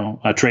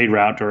 a trade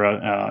route or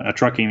a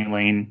trucking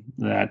lane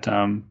that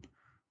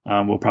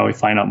we'll probably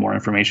find out more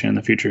information in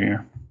the future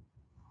here.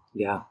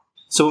 Yeah.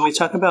 So when we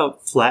talk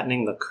about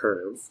flattening the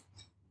curve,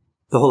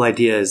 the whole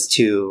idea is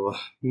to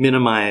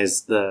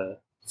minimize the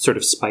sort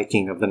of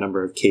spiking of the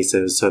number of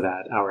cases so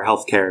that our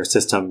healthcare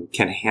system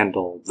can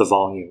handle the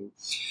volume.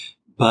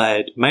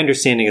 But my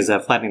understanding is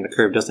that flattening the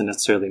curve doesn't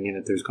necessarily mean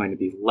that there's going to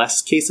be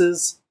less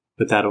cases,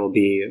 but that it will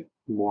be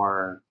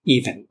more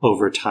even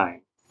over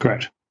time.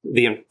 Correct.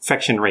 The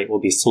infection rate will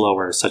be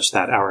slower such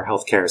that our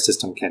healthcare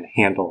system can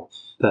handle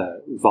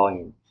the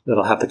volume.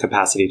 It'll have the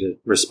capacity to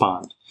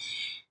respond.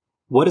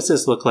 What does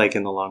this look like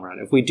in the long run?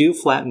 If we do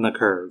flatten the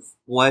curve,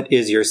 what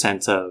is your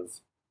sense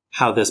of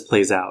how this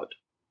plays out?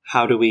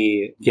 How do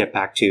we get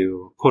back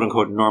to quote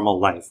unquote normal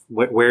life?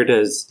 Where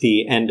does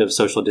the end of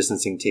social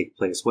distancing take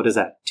place? What does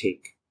that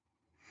take?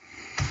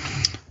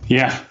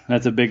 Yeah,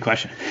 that's a big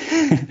question.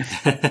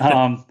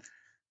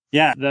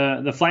 Yeah,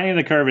 the flattening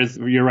of the curve is,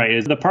 you're right,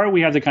 is the part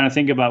we have to kind of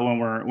think about when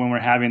we're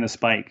having the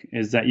spike,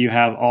 is that you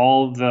have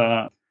all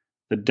the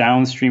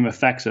downstream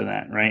effects of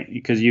that, right?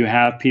 Because you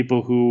have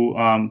people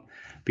who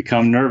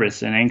become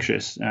nervous and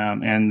anxious,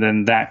 and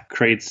then that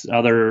creates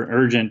other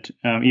urgent,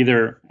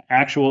 either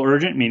actual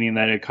urgent, meaning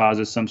that it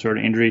causes some sort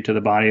of injury to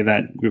the body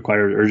that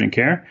requires urgent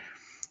care,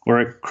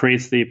 or it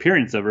creates the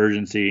appearance of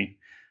urgency.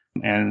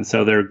 And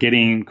so they're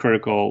getting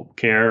critical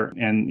care,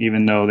 and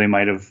even though they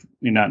might have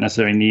not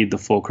necessarily need the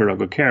full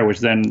critical care, which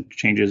then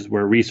changes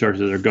where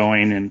resources are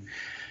going.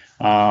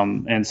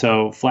 And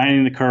so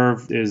flattening the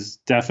curve is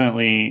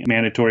definitely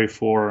mandatory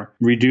for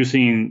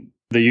reducing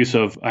the use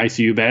of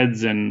ICU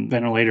beds and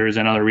ventilators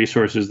and other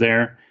resources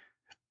there.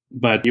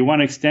 But you want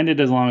to extend it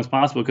as long as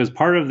possible, because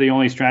part of the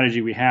only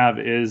strategy we have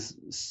is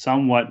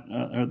somewhat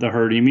the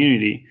herd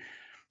immunity.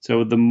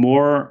 So the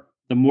more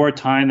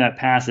time that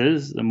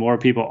passes, the more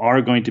people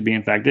are going to be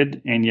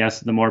infected. And yes,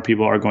 the more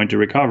people are going to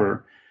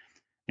recover.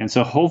 And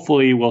so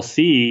hopefully we'll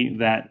see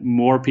that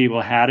more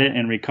people had it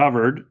and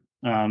recovered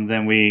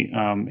than we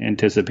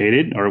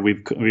anticipated, or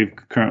we've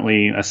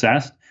currently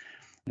assessed.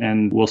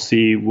 And we'll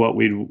see what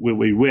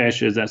we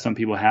wish is that some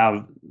people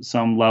have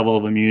some level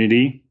of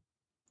immunity,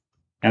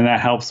 and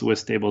that helps with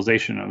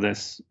stabilization of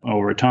this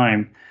over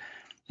time.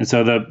 And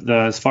so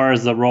the as far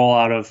as the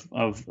rollout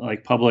of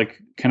like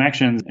public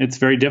connections, it's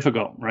very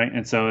difficult, right?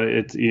 And so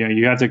it's,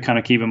 you have to kind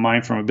of keep in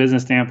mind from a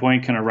business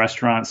standpoint, can a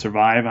restaurant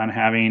survive on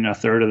having a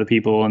third of the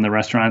people in the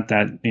restaurant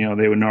that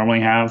they would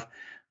normally have?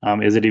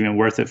 Is it even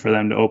worth it for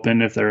them to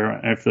open if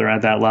they're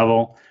at that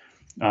level?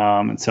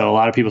 And so a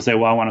lot of people say,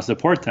 well, I want to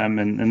support them,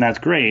 and that's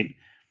great.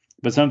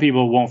 But some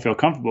people won't feel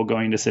comfortable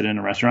going to sit in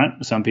a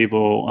restaurant. Some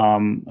people,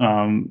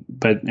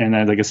 but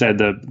then, like I said,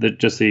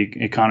 just the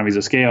economies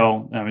of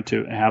scale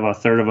to have a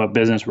third of a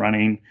business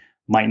running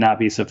might not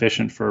be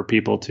sufficient for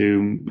people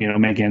to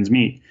make ends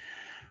meet.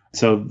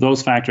 So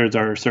those factors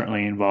are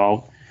certainly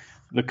involved.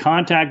 The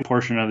contact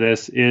portion of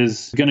this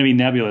is going to be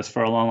nebulous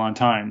for a long, long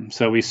time.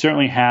 So we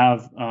certainly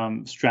have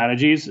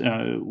strategies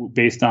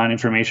based on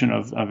information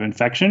of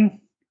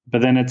infection,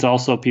 but then it's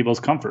also people's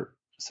comfort.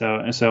 So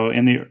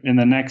in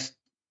the next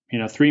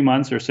 3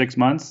 months or 6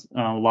 months,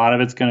 a lot of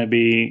it's going to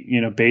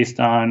be based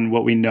on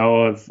what we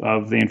know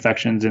of the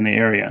infections in the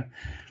area.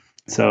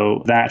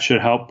 So that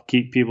should help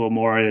keep people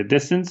more at a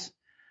distance.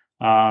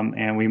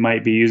 And we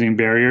might be using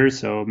barriers,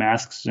 so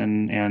masks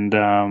and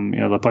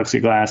the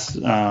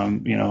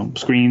plexiglass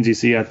screens you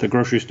see at the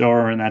grocery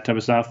store and that type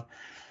of stuff.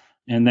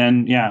 And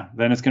then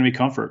it's going to be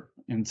comfort.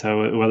 And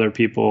so whether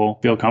people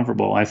feel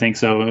comfortable, I think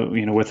so.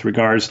 With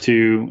regards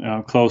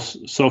to close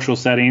social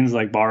settings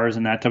like bars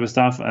and that type of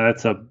stuff,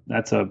 that's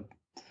going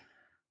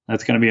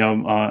to be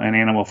an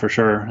animal for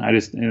sure. I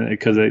just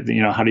because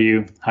how do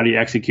you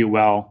execute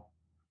well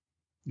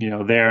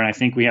there? And I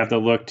think we have to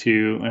look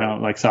to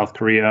like South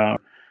Korea.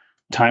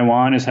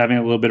 Taiwan is having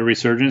a little bit of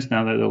resurgence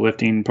now that they're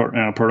lifting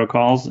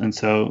protocols, and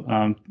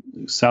so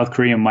South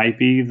Korea might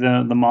be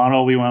the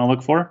model we want to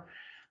look for.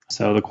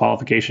 So the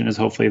qualification is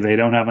hopefully they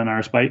don't have an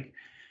R spike.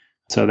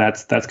 So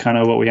that's kind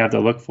of what we have to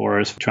look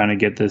for, is trying to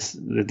get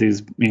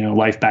these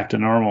life back to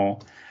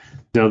normal.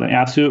 So the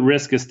absolute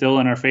risk is still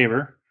in our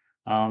favor.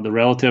 The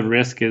relative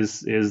risk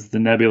is the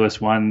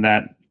nebulous one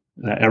that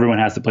everyone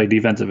has to play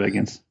defensive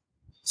against.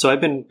 So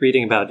I've been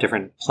reading about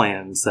different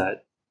plans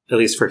that, at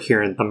least for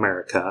here in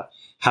America,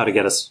 how to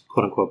get us,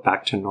 quote unquote,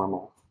 back to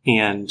normal.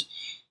 And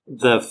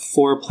the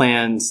 4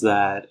 plans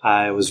that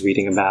I was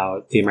reading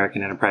about, the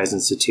American Enterprise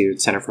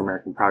Institute, Center for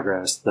American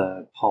Progress,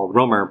 the Paul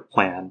Romer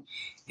plan,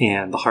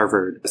 and the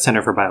Harvard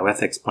Center for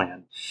Bioethics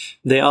plan,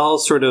 they all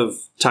sort of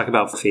talk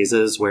about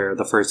phases, where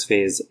the first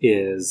phase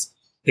is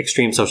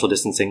extreme social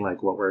distancing,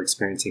 like what we're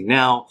experiencing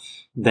now.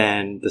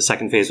 Then the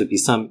second phase would be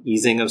some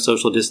easing of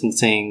social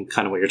distancing,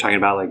 kind of what you're talking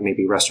about, like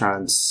maybe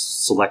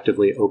restaurants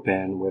selectively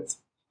open with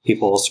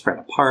people spread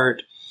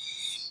apart.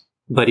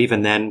 But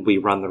even then, we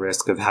run the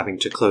risk of having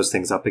to close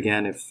things up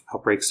again if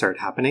outbreaks start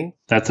happening.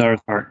 That's our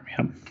part.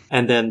 Yep.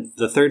 And then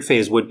the third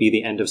phase would be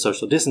the end of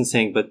social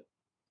distancing. But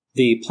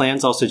the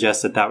plans all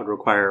suggest that would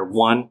require,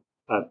 one,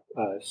 a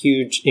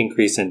huge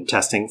increase in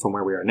testing from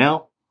where we are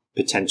now,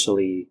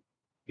 potentially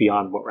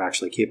beyond what we're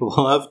actually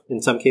capable of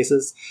in some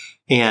cases.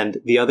 And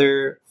the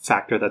other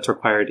factor that's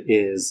required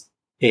is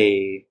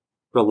a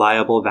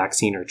reliable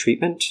vaccine or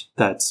treatment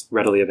that's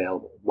readily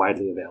available,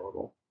 widely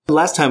available.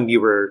 Last time you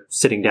were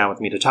sitting down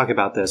with me to talk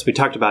about this, we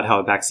talked about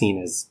how a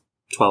vaccine is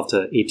 12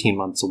 to 18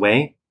 months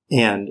away.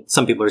 And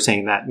some people are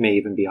saying that may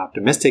even be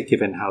optimistic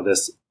given how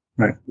this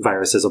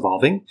virus is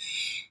evolving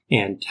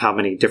and how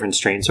many different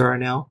strains there are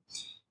now.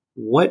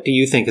 What do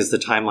you think is the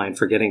timeline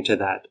for getting to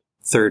that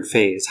third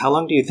phase? How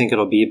long do you think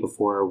it'll be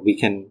before we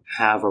can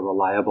have a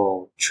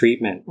reliable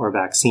treatment or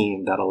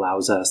vaccine that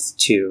allows us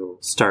to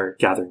start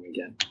gathering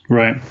again?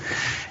 Right.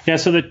 Yeah.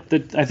 So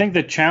I think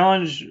the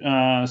challenge.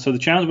 So the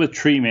challenge with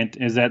treatment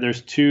is that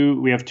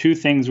we have two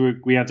things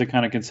we have to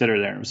kind of consider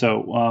there. So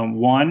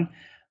one,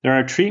 there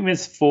are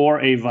treatments for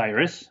a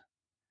virus,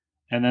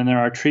 and then there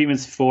are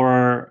treatments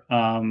for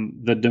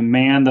the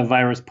demand the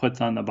virus puts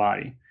on the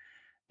body.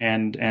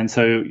 And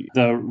so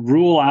the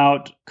rule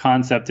out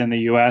concept in the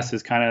U.S.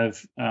 is kind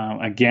of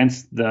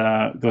against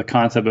the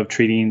concept of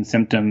treating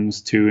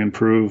symptoms to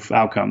improve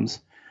outcomes.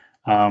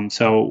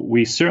 So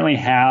we certainly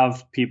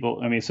have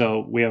people.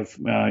 So we have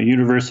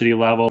university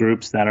level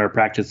groups that are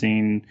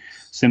practicing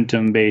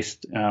symptom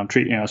based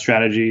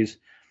strategies.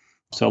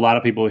 So a lot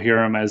of people hear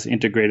them as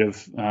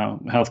integrative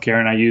healthcare,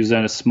 and I use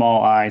that as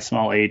small I,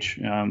 small h.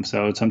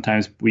 So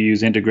sometimes we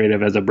use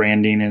integrative as a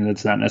branding, and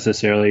it's not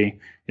necessarily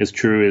as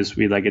true as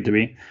we'd like it to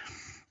be.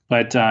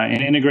 But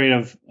an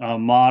integrative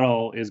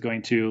model is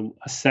going to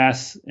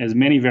assess as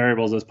many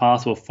variables as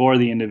possible for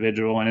the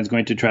individual, and is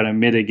going to try to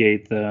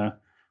mitigate the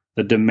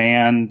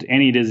demand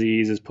any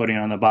disease is putting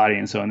on the body,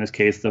 and so in this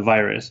case, the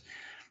virus.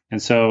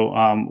 And so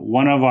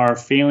one of our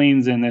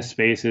failings in this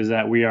space is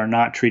that we are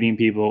not treating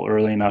people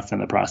early enough in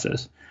the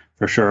process.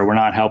 For sure, we're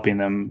not helping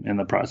them in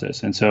the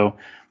process. And so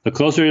the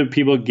closer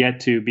people get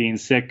to being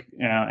sick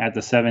at the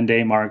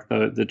 7-day mark,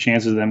 the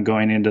chances of them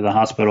going into the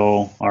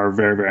hospital are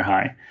very, very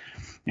high.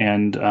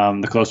 And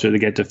the closer they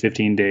get to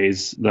 15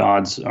 days, the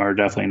odds are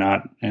definitely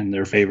not in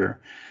their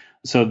favor.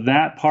 So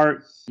that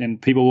part,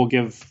 and people will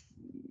give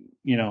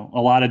a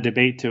lot of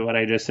debate to what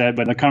I just said,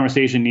 but the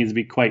conversation needs to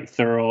be quite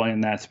thorough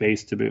in that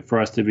space for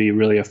us to be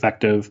really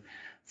effective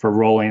for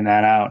rolling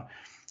that out.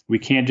 We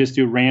can't just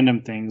do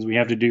random things. We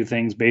have to do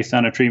things based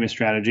on a treatment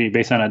strategy,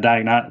 based on a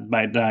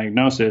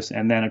diagnosis,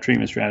 and then a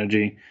treatment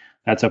strategy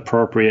that's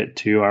appropriate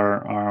to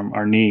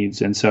our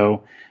needs. And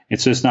so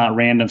it's just not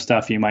random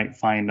stuff you might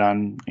find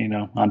on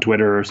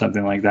Twitter or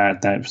something like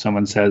that if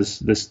someone says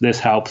this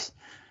helps.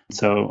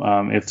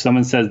 So if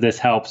someone says this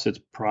helps, it's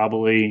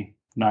probably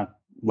not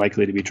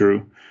likely to be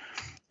true.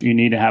 You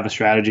need to have a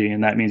strategy,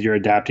 and that means you're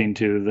adapting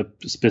to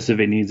the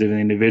specific needs of an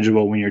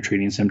individual when you're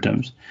treating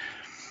symptoms.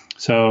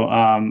 So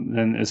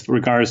then as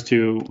regards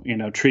to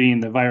treating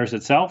the virus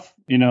itself,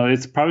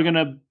 it's probably going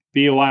to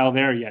be a while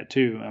there yet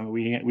too.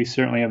 We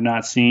certainly have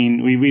not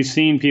seen. We've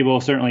seen people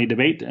certainly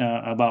debate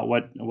about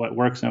what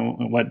works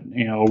and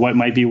what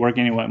might be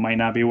working and what might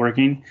not be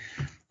working.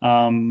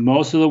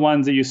 Most of the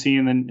ones that you see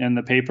in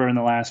the paper in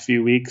the last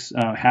few weeks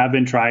have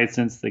been tried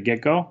since the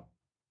get-go.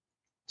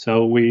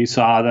 So we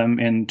saw them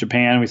in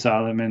Japan, we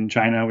saw them in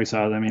China, we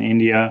saw them in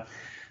India,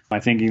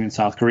 I think even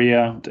South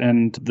Korea.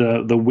 And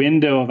the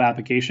window of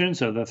application,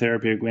 so the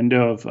therapeutic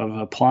window of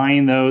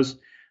applying those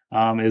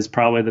is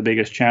probably the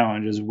biggest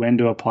challenge, is when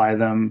to apply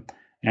them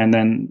and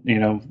then,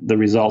 the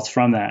results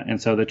from that.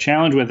 And so the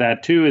challenge with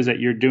that too is that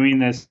you're doing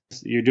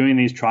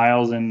these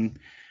trials in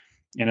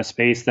a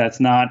space that's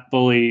not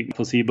fully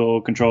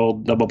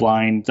placebo-controlled,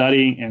 double-blind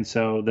study. And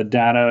so the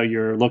data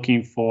you're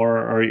looking for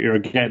or your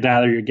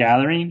data you're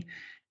gathering,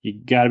 you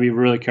got to be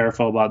really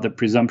careful about the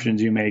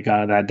presumptions you make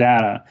out of that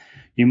data.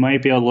 You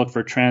might be able to look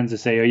for trends to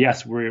say, oh,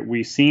 yes,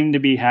 we seem to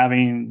be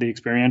having the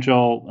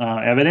experiential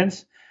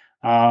evidence.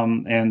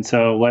 And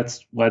so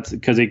let's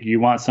because you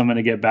want someone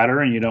to get better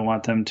and you don't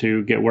want them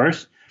to get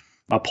worse.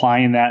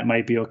 Applying that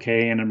might be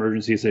okay in an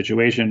emergency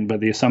situation, but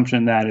the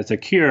assumption that it's a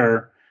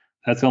cure,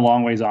 that's a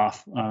long ways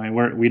off.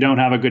 We don't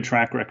have a good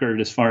track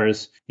record as far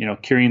as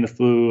curing the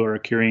flu or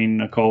curing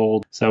a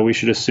cold. So we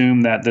should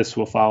assume that this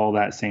will follow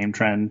that same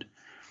trend.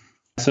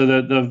 So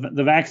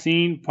the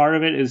vaccine part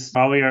of it is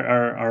probably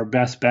our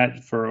best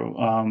bet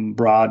for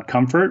broad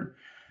comfort.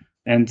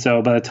 And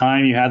so by the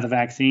time you have the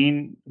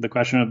vaccine, the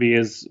question will be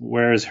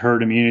where is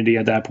herd immunity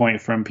at that point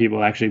from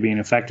people actually being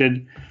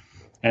affected?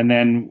 And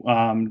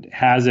then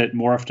has it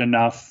morphed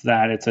enough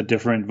that it's a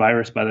different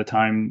virus by the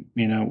time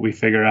we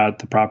figure out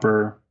the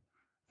proper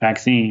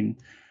vaccine?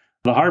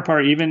 The hard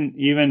part,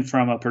 even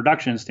from a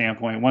production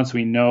standpoint, once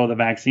we know the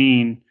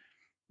vaccine,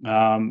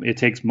 it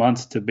takes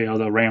months to be able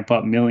to ramp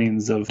up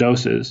millions of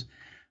doses.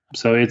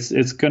 So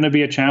it's going to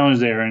be a challenge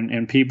there,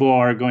 and people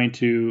are going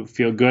to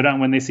feel good on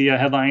when they see a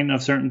headline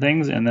of certain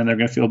things, and then they're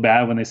going to feel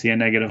bad when they see a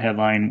negative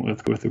headline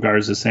with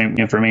regards to the same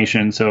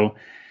information. So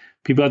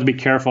people have to be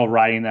careful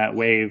riding that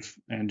wave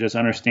and just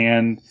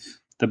understand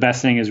the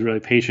best thing is really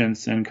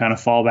patience and kind of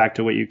fall back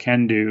to what you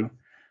can do.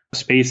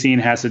 Spacing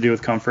has to do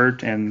with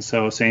comfort, and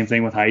so same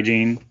thing with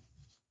hygiene.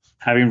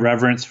 Having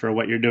reverence for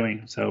what you're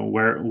doing. So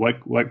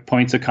what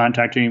points of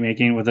contact are you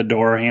making with a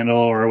door handle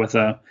or with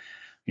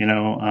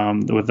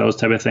with those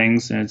type of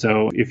things? And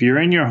so if you're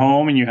in your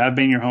home and you have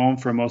been in your home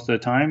for most of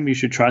the time, you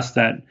should trust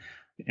that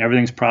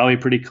everything's probably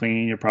pretty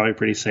clean. You're probably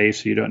pretty safe.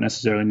 So you don't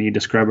necessarily need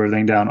to scrub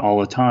everything down all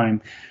the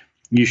time.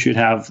 you should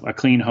have a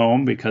clean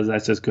home because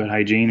that's just good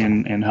hygiene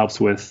and helps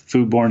with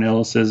foodborne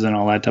illnesses and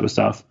all that type of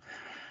stuff.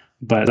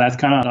 But that's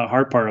kind of the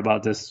hard part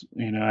about this,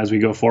 as we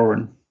go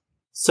forward.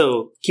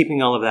 So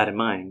keeping all of that in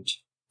mind,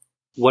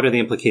 what are the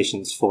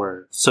implications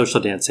for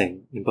social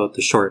dancing in both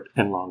the short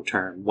and long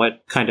term?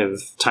 What kind of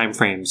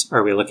timeframes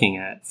are we looking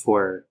at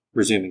for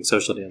resuming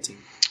social dancing?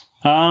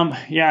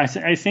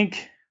 I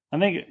think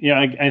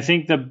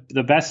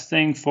the best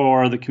thing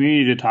for the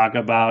community to talk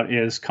about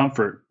is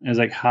comfort. Is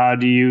like how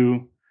do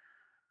you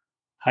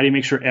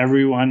make sure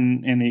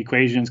everyone in the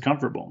equation is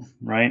comfortable,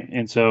 right?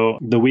 And so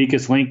the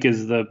weakest link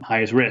is the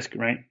highest risk,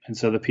 right? And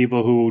so the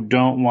people who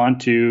don't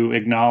want to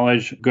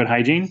acknowledge good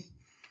hygiene,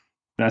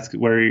 that's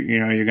where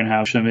you're going to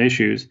have some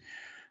issues.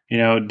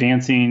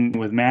 Dancing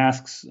with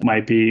masks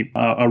might be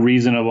a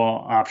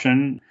reasonable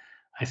option.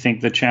 I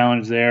think the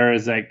challenge there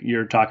is like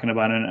you're talking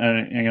about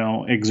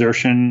an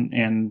exertion,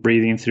 and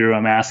breathing through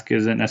a mask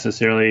isn't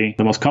necessarily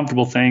the most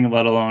comfortable thing,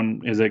 let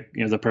alone is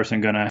a person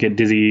going to get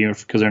dizzy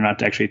because they're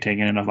not actually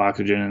taking enough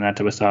oxygen and that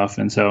type of stuff.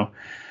 And so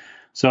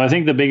I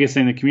think the biggest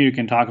thing the community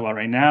can talk about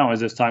right now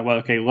is just talk about,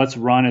 okay, let's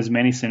run as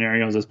many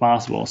scenarios as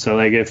possible. So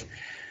like if,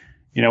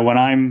 when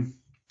I'm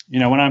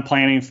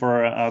planning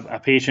for a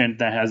patient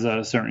that has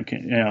a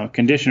certain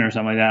condition or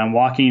something like that, I'm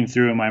walking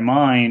through in my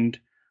mind,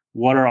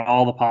 what are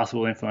all the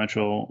possible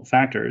influential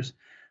factors?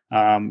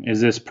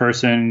 Is this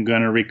person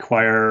going to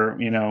require,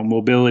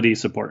 mobility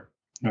support,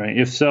 right?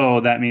 If so,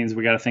 that means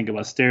we got to think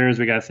about stairs,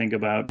 we got to think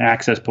about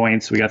access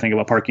points, we got to think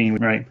about parking,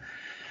 right?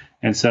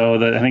 And so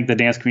I think the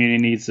dance community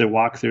needs to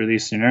walk through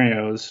these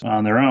scenarios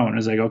on their own.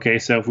 It's like, okay,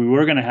 so if we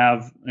were going to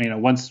have,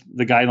 once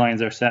the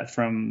guidelines are set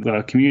from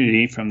the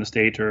community, from the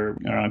state or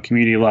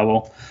community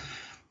level,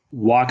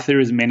 walk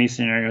through as many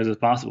scenarios as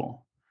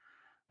possible.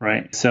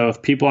 Right. So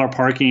if people are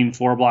parking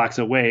 4 blocks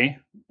away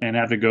and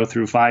have to go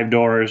through 5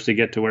 doors to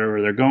get to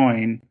wherever they're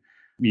going,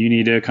 you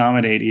need to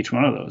accommodate each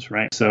one of those.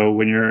 Right. So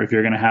if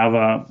you're going to have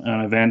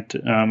an event,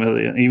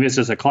 even if it's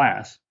just a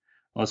class.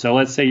 So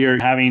let's say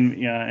you're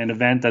having an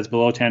event that's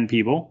below 10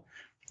 people.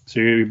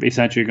 So you're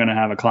essentially going to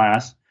have a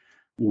class.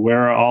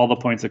 Where are all the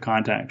points of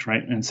contact?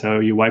 Right. And so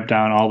you wipe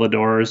down all the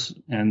doors.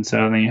 And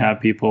so then you have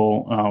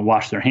people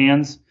wash their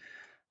hands.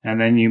 And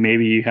then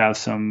you have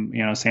some,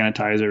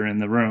 sanitizer in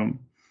the room.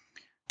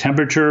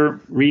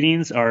 Temperature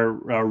readings are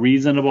a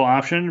reasonable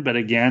option, but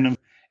again,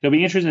 it'll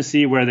be interesting to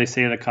see where they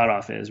say the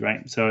cutoff is,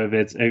 right? So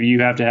do you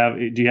have to have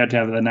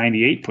the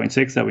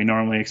 98.6 that we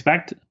normally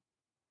expect?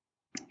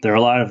 There are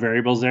a lot of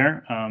variables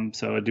there.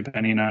 So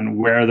depending on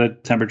where the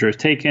temperature is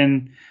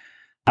taken,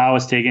 how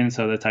it's taken,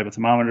 so the type of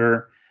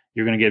thermometer,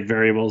 you're going to get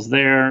variables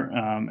there.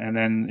 And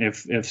then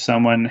if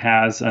someone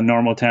has a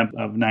normal temp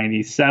of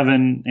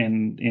 97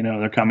 and,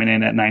 they're coming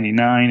in at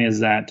 99, is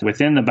that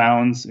within the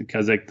bounds?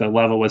 Because like the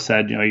level was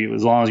said,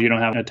 as long as you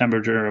don't have a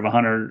temperature of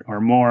 100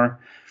 or more.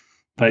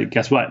 But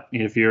guess what?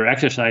 If you're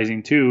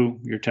exercising too,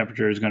 your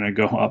temperature is going to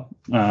go up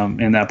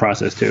in that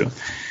process too.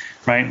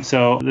 Right.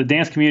 So the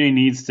dance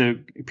community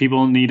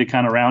people need to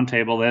kind of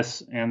roundtable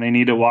this, and they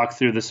need to walk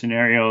through the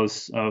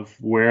scenarios of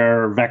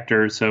where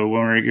vectors. So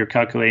when you're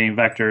calculating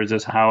vectors,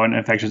 is how an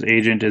infectious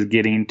agent is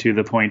getting to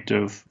the point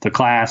of the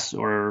class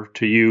or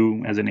to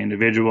you as an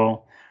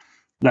individual.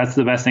 That's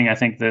the best thing I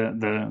think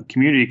the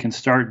community can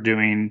start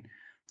doing,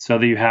 so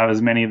that you have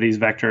as many of these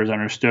vectors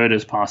understood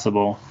as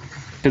possible.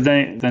 Because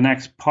then the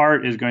next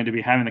part is going to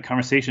be having the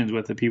conversations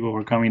with the people who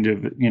are coming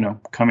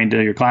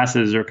to your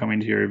classes or coming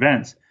to your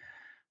events.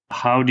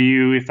 How do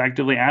you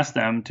effectively ask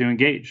them to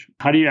engage?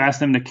 How do you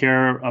ask them to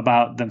care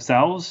about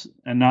themselves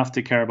enough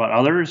to care about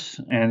others?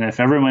 And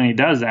if everybody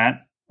does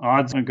that,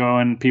 odds will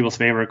go in people's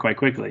favor quite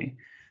quickly.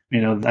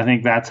 I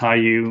think that's how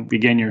you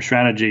begin your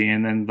strategy.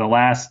 And then the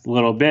last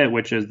little bit,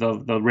 which is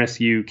the risk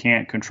you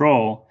can't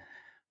control,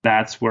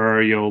 that's where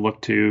you'll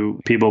look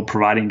to people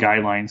providing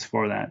guidelines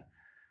for that.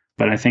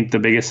 But I think the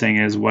biggest thing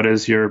is what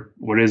is your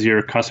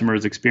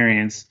customer's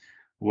experience?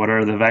 What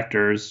are the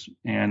vectors,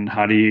 and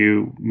how do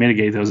you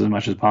mitigate those as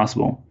much as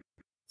possible?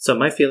 So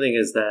my feeling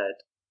is that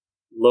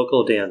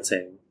local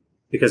dancing,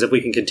 because if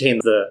we can contain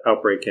the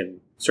outbreak in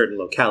certain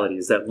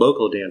localities, that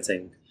local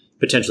dancing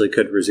potentially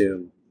could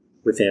resume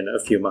within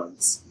a few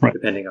months, right,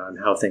 depending on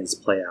how things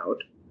play out.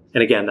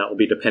 And again, that will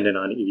be dependent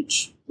on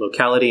each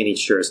locality and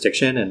each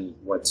jurisdiction and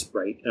what's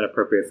right and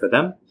appropriate for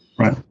them,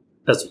 right,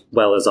 as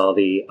well as all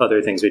the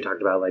other things we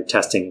talked about, like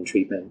testing and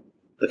treatment,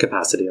 the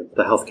capacity of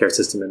the healthcare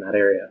system in that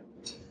area.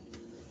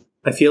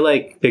 I feel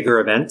like bigger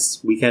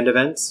events, weekend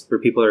events, where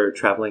people are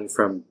traveling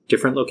from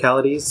different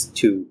localities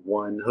to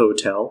one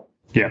hotel,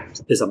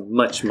 is a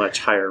much, much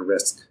higher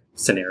risk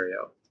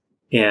scenario.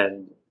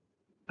 And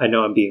I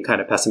know I'm being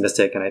kind of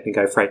pessimistic, and I think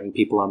I frightened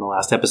people on the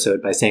last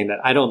episode by saying that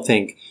I don't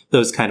think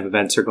those kind of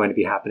events are going to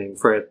be happening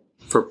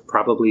for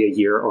probably a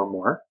year or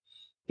more,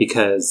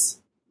 because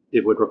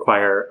it would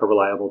require a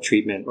reliable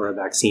treatment or a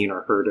vaccine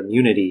or herd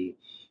immunity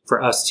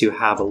for us to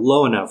have a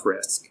low enough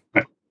risk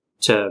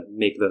to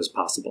make those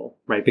possible,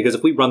 right? Because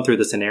if we run through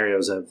the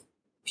scenarios of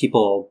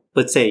people,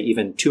 let's say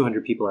even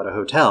 200 people at a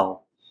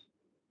hotel,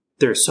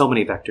 there are so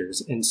many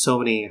vectors and so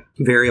many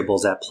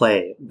variables at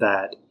play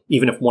that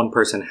even if one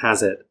person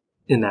has it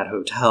in that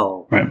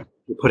hotel, Right.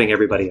 you're putting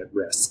everybody at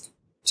risk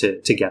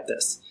to get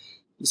this.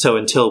 So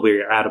until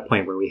we're at a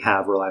point where we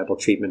have reliable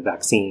treatment,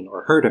 vaccine,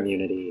 or herd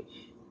immunity,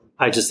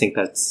 I just think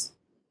that's,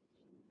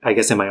 I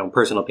guess in my own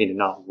personal opinion,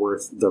 not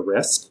worth the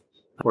risk,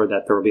 or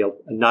that there will be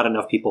not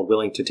enough people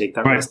willing to take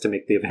that Right. risk to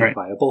make the event Right.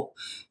 viable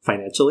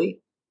financially.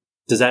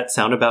 Does that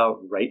sound about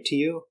right to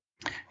you?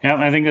 Yeah,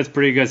 I think that's a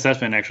pretty good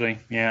assessment, actually.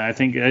 Yeah, I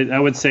think I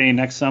would say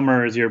next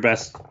summer is your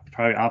best,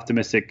 probably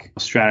optimistic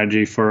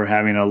strategy for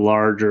having a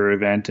larger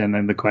event. And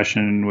then the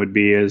question would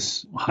be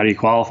is, how do you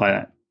qualify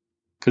that?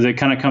 Because it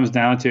kind of comes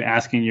down to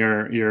asking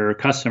your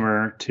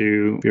customer,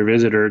 to your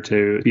visitor,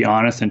 to be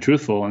honest and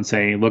truthful and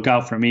say, look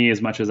out for me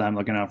as much as I'm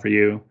looking out for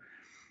you.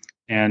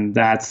 And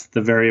that's the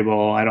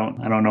variable I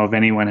don't know if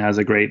anyone has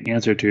a great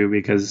answer to,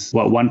 because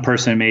what one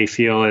person may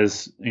feel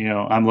is,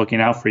 I'm looking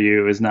out for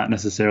you, is not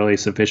necessarily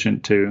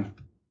sufficient to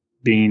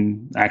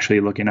being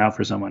actually looking out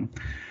for someone.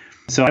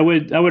 So I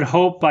would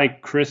hope by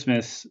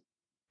Christmas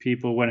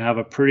people would have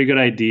a pretty good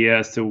idea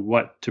as to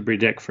what to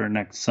predict for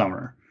next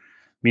summer.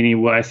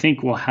 Meaning, I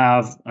think we'll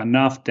have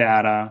enough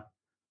data,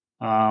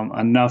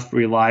 enough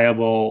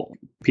reliable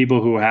people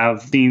who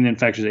have seen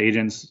infectious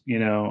agents,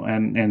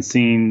 and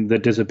seen the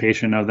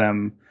dissipation of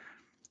them,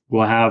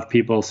 will have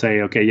people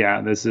say, okay,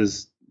 yeah, this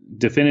is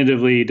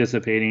definitively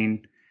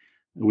dissipating.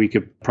 We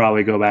could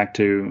probably go back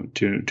to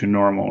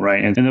normal,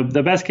 right? And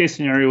the best case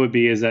scenario would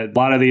be is that a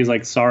lot of these,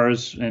 like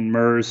SARS and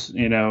MERS,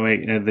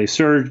 they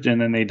surged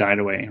and then they died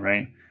away,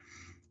 right?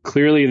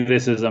 Clearly,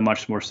 this is a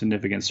much more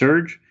significant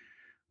surge.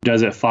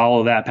 Does it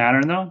follow that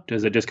pattern, though?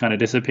 Does it just kind of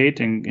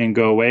dissipate and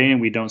go away and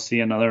we don't see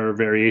another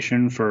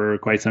variation for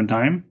quite some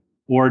time?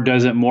 Or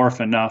does it morph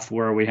enough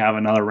where we have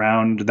another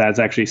round that's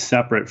actually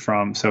separate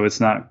from, so it's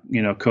not,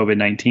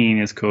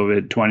 COVID-19, it's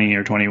COVID-20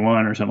 or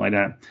 21 or something like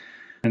that?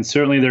 And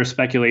certainly there's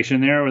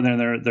speculation there,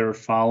 where they're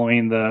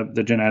following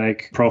the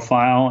genetic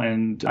profile.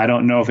 And I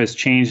don't know if it's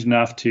changed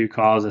enough to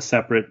cause a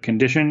separate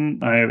condition.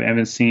 I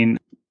haven't seen.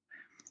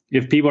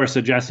 If people are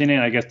suggesting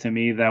it, I guess to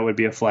me that would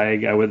be a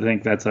flag. I would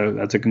think that's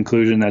a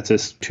conclusion that's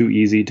just too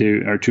easy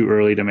or too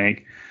early to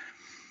make.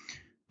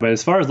 But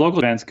as far as local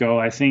events go,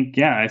 I think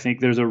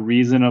there's a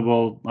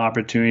reasonable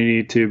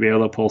opportunity to be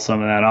able to pull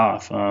some of that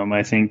off.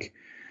 I think,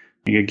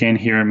 again,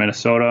 here in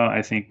Minnesota,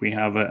 I think we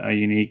have a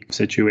unique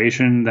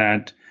situation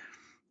that,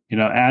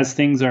 as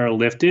things are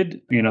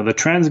lifted, the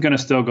trend's going to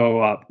still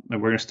go up.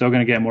 We're still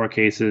going to get more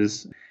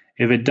cases.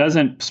 If it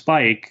doesn't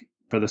spike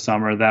for the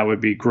summer, that would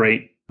be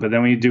great. But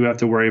then we do have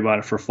to worry about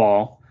it for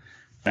fall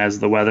as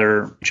the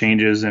weather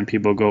changes and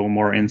people go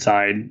more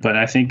inside. But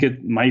I think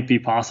it might be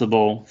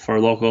possible for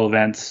local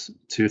events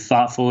to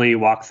thoughtfully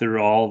walk through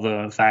all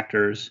the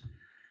factors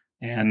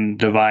and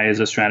devise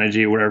a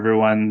strategy where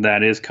everyone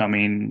that is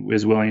coming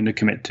is willing to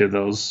commit to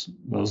those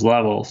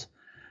levels.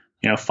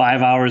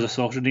 5 hours of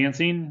social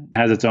dancing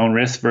has its own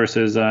risk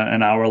versus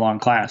an hour-long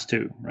class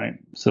too, right?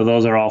 So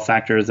those are all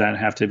factors that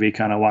have to be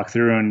kind of walked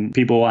through, and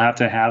people will have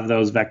to have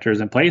those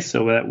vectors in place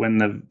so that when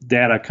the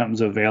data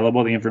comes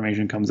available, the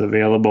information comes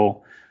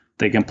available,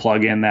 they can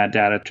plug in that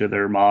data to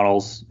their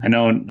models. I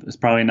know there's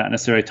probably not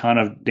necessarily a ton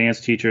of dance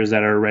teachers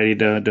that are ready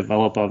to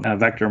develop a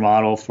vector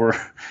model for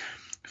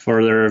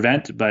their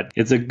event, but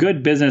it's a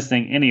good business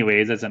thing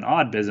anyways. It's an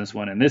odd business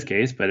one in this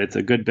case, but it's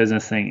a good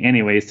business thing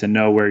anyways to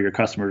know where your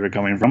customers are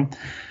coming from.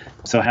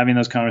 So having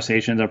those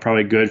conversations are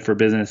probably good for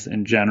business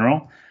in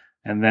general.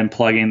 And then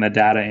plugging the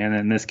data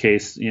in this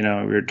case,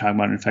 we're talking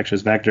about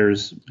infectious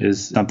vectors,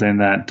 is something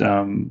that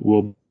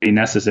will be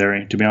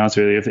necessary, to be honest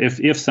with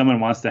you. If someone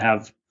wants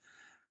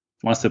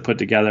to put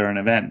together an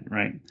event,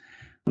 right?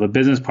 The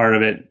business part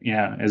of it,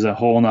 is a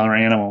whole nother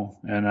animal.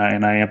 And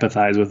I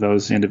empathize with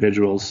those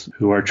individuals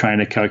who are trying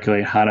to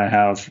calculate how to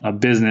have a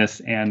business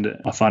and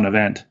a fun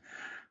event,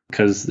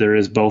 because there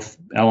is both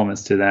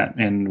elements to that.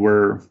 And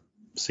we're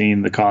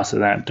seeing the cost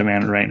of that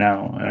demand right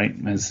now, right?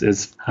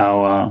 Is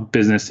how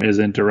business is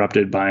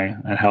interrupted by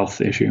a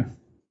health issue.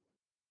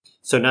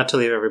 So not to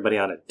leave everybody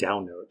on a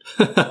down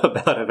note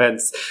about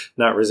events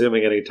not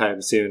resuming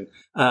anytime soon,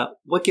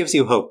 what gives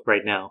you hope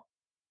right now?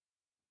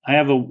 I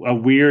have a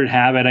weird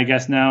habit, I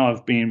guess, now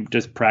of being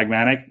just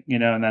pragmatic,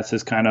 and that's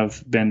just kind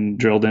of been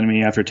drilled into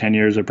me after 10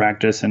 years of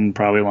practice and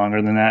probably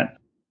longer than that.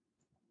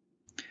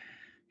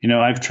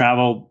 I've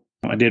traveled.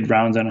 I did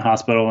rounds in a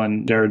hospital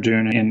in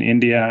Dehradun in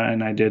India,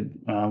 and I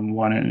did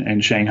one in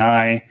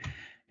Shanghai.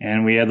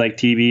 And we had like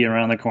TB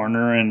around the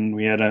corner, and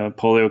we had a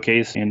polio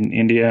case in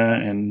India.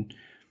 And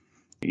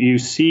you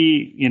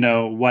see,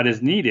 what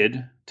is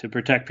needed to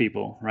protect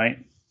people,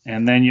 right?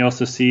 And then you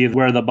also see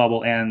where the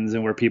bubble ends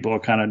and where people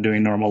are kind of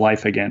doing normal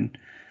life again.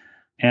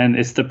 And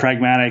it's the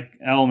pragmatic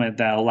element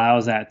that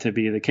allows that to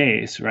be the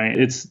case, right?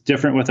 It's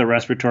different with a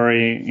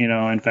respiratory,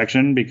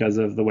 infection because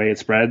of the way it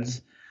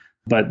spreads.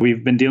 But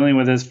we've been dealing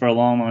with this for a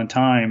long, long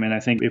time. And I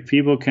think if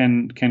people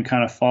can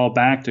kind of fall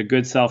back to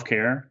good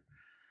self-care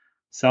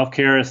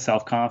is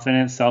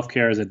self-confidence.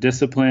 Self-care is a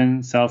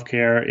discipline.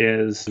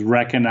 Self-care is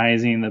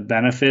recognizing the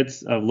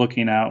benefits of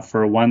looking out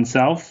for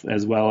oneself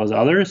as well as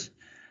others.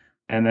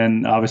 And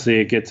then obviously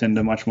it gets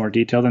into much more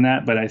detail than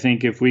that. But I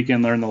think if we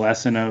can learn the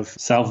lesson of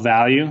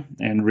self-value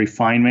and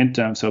refinement,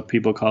 so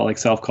people call it like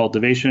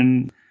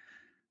self-cultivation,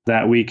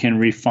 that we can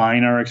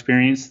refine our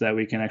experience, that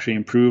we can actually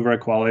improve our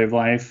quality of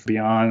life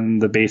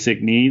beyond the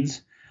basic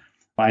needs.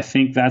 I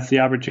think that's the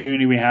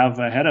opportunity we have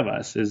ahead of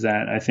us, is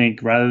that I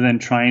think rather than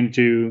trying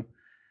to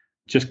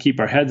just keep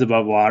our heads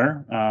above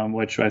water,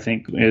 which I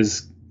think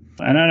is,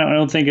 and I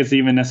don't think it's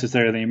even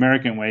necessarily the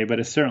American way, but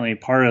it's certainly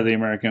part of the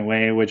American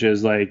way, which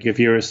is like if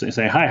you were to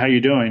say, hi, how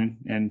you doing?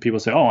 And people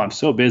say, oh, I'm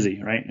so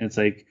busy, right? It's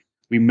like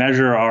we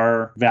measure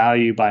our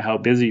value by how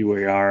busy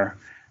we are.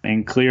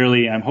 And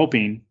clearly, I'm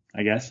hoping,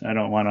 I guess, I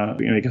don't want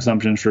to make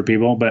assumptions for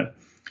people, but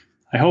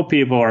I hope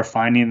people are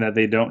finding that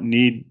they don't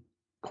need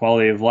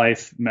quality of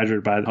life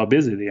measured by how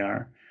busy they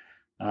are.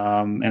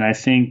 And I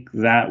think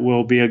that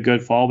will be a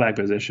good fallback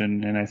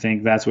position. And I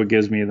think that's what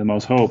gives me the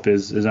most hope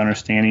is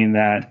understanding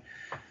that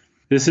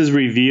this has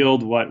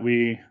revealed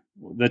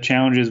the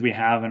challenges we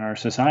have in our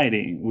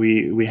society.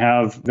 We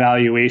have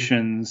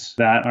valuations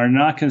that are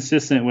not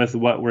consistent with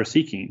what we're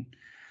seeking.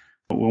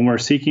 When we're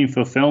seeking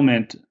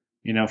fulfillment,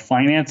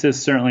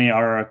 finances certainly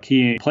are a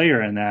key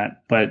player in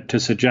that, but to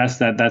suggest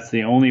that that's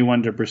the only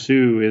one to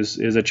pursue is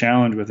a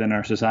challenge within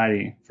our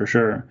society, for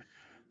sure.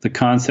 The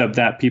concept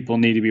that people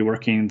need to be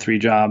working 3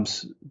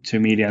 jobs to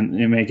make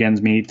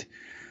ends meet,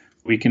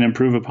 we can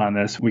improve upon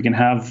this. We can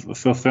have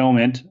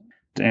fulfillment,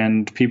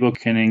 and people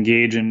can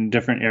engage in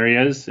different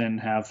areas and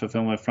have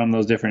fulfillment from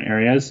those different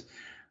areas,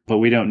 but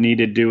we don't need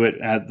to do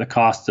it at the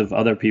cost of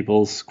other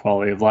people's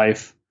quality of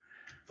life.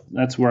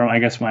 That's where I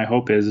guess my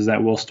hope is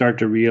that we'll start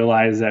to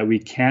realize that we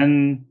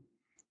can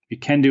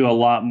do a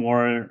lot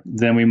more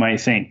than we might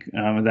think.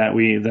 That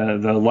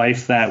the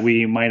life that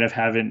we might have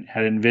had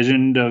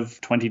envisioned of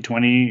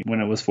 2020 when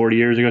it was 40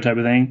 years ago type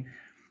of thing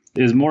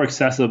is more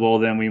accessible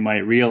than we might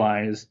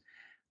realize.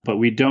 But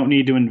we don't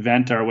need to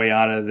invent our way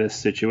out of this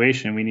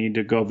situation. We need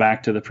to go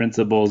back to the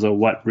principles of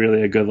what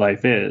really a good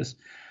life is.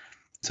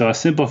 So a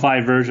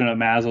simplified version of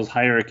Maslow's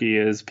hierarchy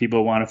is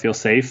people want to feel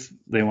safe,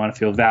 they want to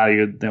feel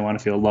valued, they want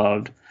to feel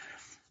loved.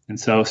 And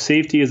so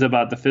safety is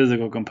about the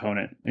physical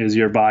component. Is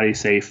your body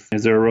safe?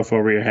 Is there a roof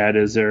over your head?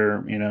 Is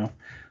there,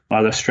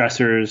 are the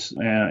stressors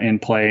in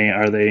play?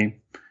 Are they,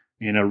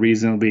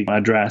 reasonably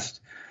addressed?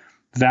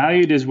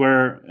 Valued is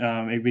where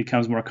it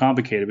becomes more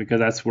complicated, because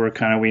that's where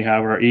kind of we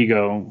have our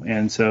ego.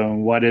 And so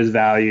what is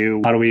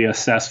value? How do we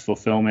assess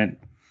fulfillment?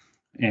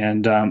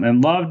 And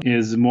love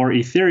is more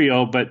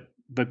ethereal, but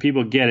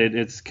people get it.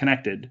 It's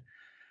connected.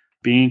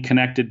 Being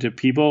connected to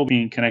people,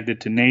 being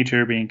connected to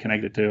nature, being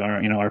connected to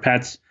our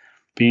pets,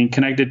 being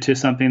connected to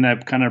something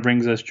that kind of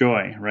brings us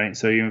joy, right?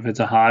 So even if it's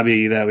a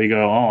hobby that we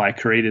go, oh, I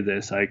created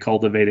this, I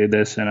cultivated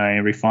this, and I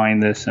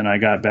refined this, and I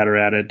got better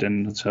at it.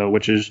 And so,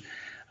 which is,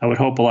 I would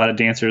hope a lot of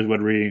dancers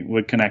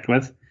would connect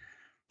with.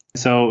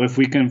 So if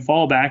we can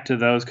fall back to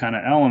those kind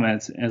of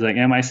elements, it's like,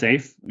 am I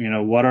safe?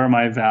 What are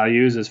my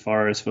values as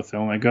far as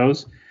fulfillment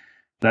goes?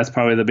 That's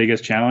probably the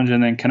biggest challenge.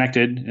 And then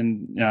connected,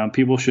 and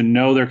people should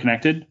know they're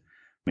connected,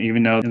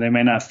 even though they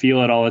may not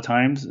feel it all the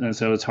times. And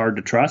so it's hard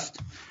to trust.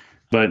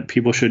 But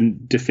people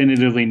should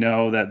definitively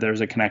know that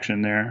there's a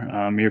connection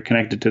there. You're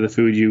connected to the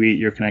food you eat.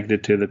 You're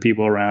connected to the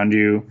people around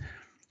you.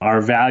 Our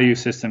value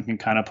system can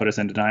kind of put us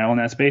in denial in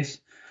that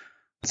space.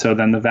 So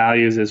then the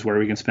values is where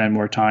we can spend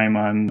more time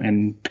on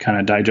and kind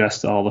of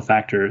digest all the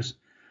factors.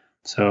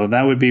 So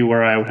that would be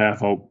where I would have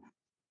hope.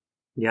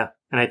 Yeah.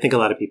 And I think a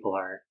lot of people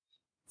are,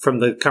 from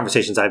the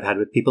conversations I've had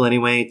with people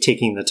anyway,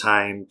 taking the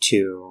time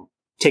to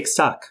take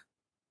stock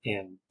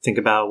and think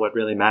about what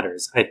really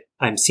matters.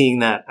 I'm seeing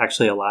that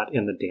actually a lot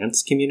in the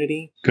dance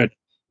community. Good.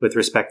 With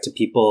respect to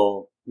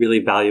people really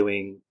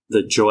valuing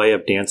the joy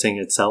of dancing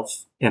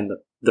itself and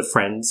the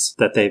friends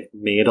that they've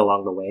made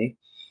along the way.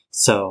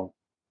 So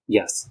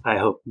yes, I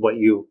hope what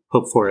you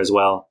hope for as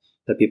well,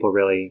 that people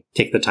really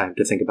take the time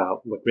to think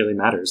about what really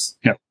matters.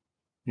 Yep.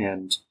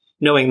 And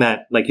knowing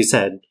that, like you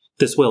said,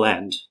 this will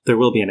end. There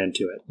will be an end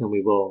to it, and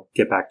we will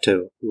get back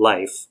to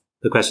life.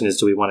 The question is,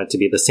 do we want it to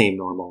be the same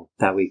normal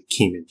that we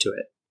came into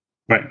it?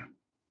 Right.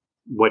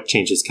 What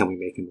changes can we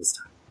make in this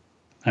time?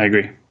 I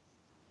agree.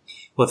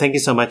 Well, thank you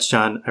so much,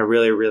 John. I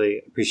really,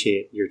 really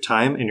appreciate your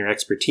time and your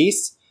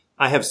expertise.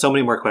 I have so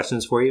many more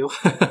questions for you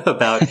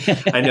about,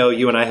 I know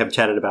you and I have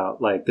chatted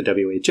about like the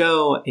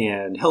WHO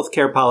and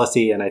healthcare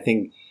policy, and I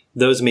think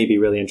those may be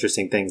really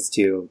interesting things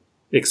to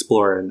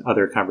explore in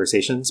other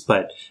conversations.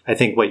 But I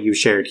think what you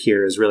shared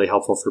here is really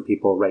helpful for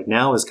people right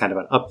now as kind of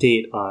an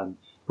update on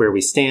where we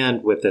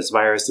stand with this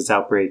virus, this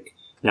outbreak.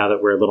 Now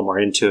that we're a little more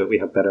into it, we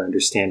have better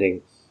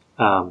understanding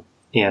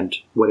and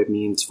what it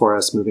means for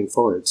us moving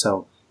forward.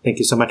 So thank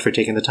you so much for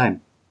taking the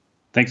time.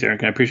 Thanks,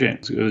 Eric. I appreciate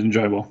it. It was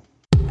enjoyable.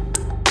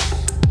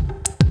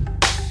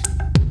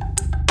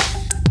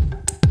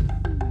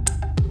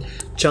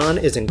 John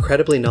is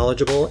incredibly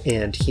knowledgeable,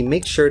 and he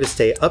makes sure to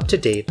stay up to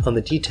date on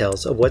the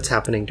details of what's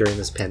happening during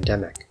this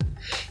pandemic.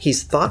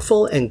 He's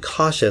thoughtful and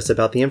cautious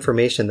about the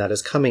information that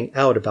is coming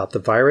out about the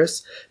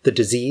virus, the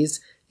disease,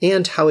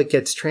 and how it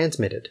gets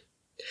transmitted.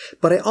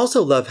 But I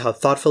also love how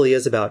thoughtful he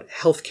is about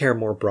healthcare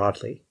more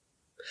broadly.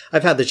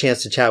 I've had the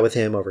chance to chat with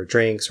him over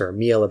drinks or a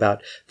meal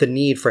about the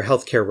need for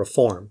healthcare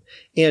reform,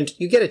 and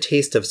you get a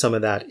taste of some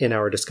of that in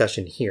our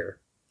discussion here.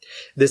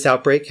 This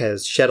outbreak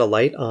has shed a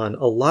light on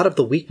a lot of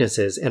the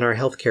weaknesses in our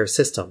healthcare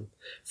system,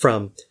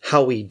 from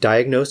how we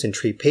diagnose and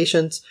treat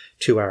patients,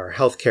 to our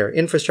healthcare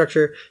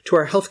infrastructure, to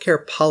our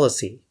healthcare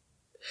policy.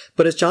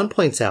 But as John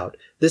points out,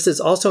 this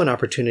is also an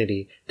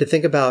opportunity to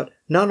think about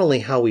not only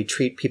how we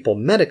treat people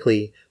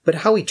medically, but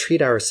how we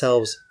treat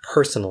ourselves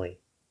personally.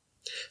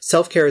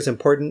 Self-care is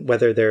important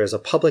whether there is a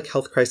public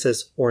health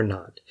crisis or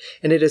not,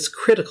 and it is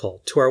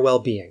critical to our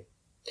well-being.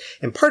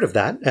 And part of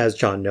that, as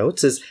John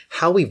notes, is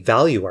how we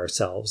value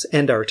ourselves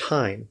and our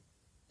time.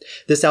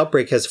 This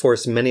outbreak has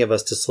forced many of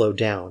us to slow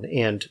down,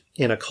 and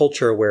in a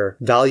culture where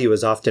value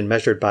is often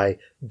measured by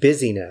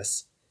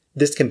busyness,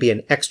 this can be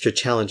an extra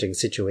challenging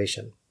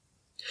situation.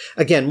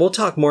 Again, we'll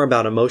talk more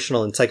about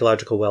emotional and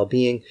psychological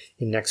well-being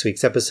in next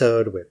week's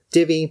episode with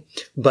Divi,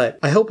 but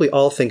I hope we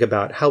all think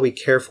about how we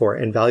care for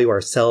and value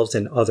ourselves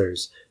and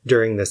others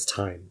during this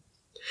time.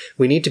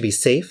 We need to be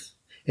safe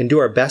and do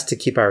our best to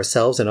keep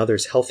ourselves and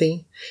others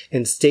healthy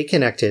and stay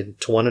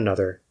connected to one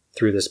another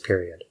through this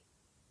period.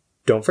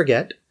 Don't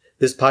forget,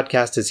 this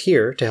podcast is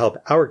here to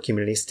help our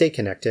community stay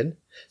connected,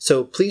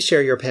 so please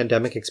share your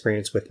pandemic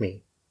experience with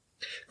me.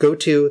 Go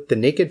to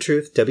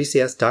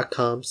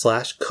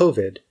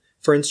thenakedtruthwcs.com/COVID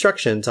for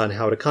instructions on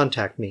how to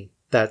contact me.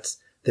 That's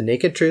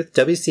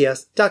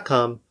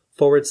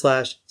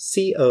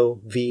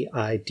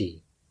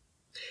thenakedtruthwcs.com/COVID.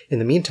 In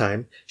the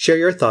meantime, share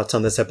your thoughts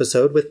on this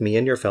episode with me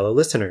and your fellow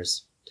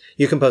listeners.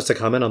 You can post a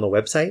comment on the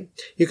website,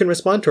 you can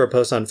respond to our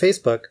post on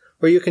Facebook,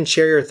 or you can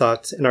share your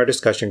thoughts in our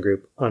discussion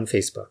group on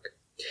Facebook.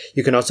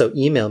 You can also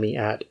email me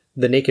at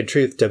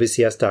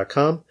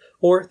thenakedtruthwcs.com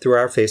or through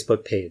our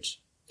Facebook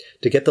page.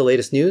 To get the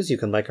latest news, you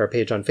can like our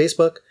page on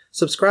Facebook,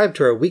 subscribe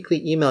to our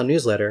weekly email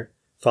newsletter,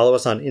 follow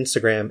us on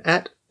Instagram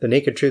at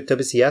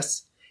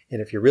thenakedtruthwcs, and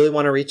if you really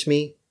want to reach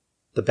me,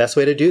 the best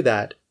way to do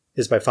that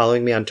is by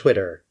following me on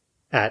Twitter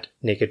at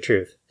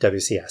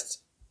nakedtruthwcs.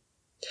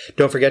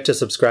 Don't forget to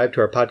subscribe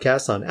to our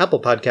podcasts on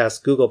Apple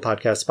Podcasts, Google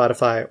Podcasts,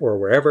 Spotify, or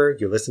wherever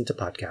you listen to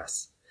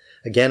podcasts.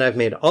 Again, I've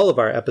made all of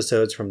our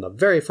episodes from the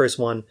very first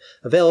one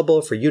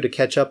available for you to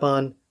catch up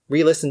on,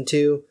 re-listen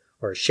to,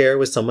 or share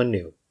with someone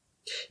new.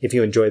 If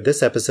you enjoyed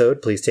this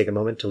episode, please take a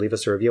moment to leave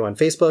us a review on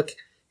Facebook,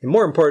 and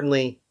more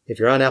importantly, if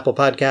you're on Apple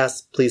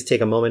Podcasts, please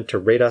take a moment to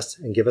rate us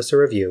and give us a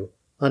review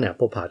on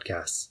Apple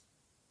Podcasts.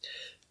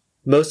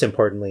 Most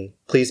importantly,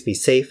 please be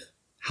safe,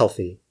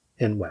 healthy,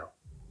 and well.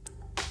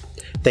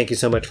 Thank you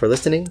so much for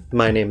listening.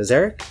 My name is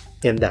Eric,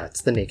 and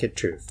that's The Naked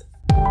Truth.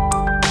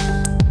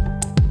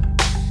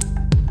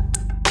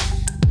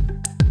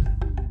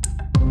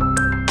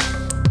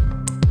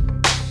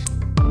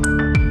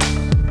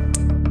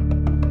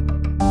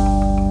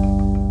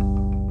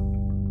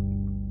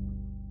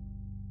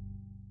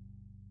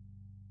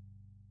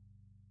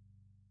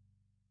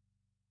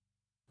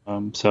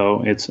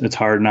 So it's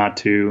hard not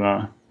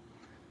to,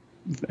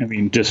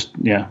 be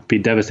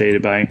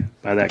devastated by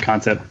that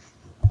concept.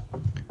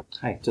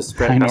 Hi, just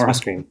spread across my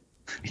screen.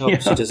 Oh, yeah.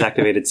 She just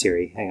activated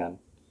Siri. Hang on.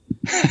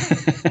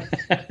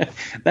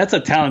 That's a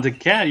talented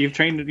cat. You've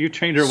trained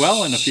her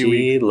well in a few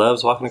weeks. She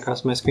loves walking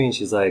across my screen.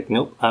 She's like,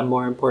 nope, I'm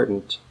more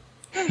important.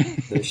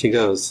 There she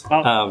goes.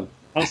 Well,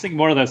 I was thinking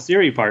more of the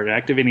Siri part.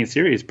 Activating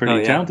Siri is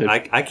pretty talented.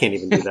 I can't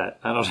even do that.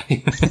 I don't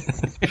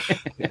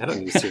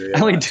use Siri. I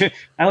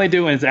only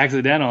do when it's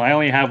accidental. I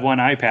only have one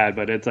iPad,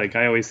 but it's like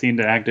I always seem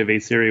to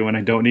activate Siri when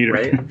I don't need her.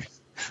 Right?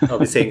 I'll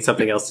be saying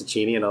something else to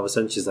Jeannie, and all of a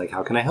sudden she's like,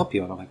 how can I help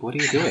you? And I'm like, what are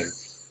you doing?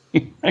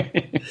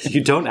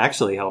 You don't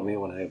actually help me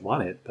when I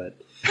want it, but...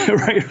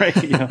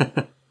 right. Yeah.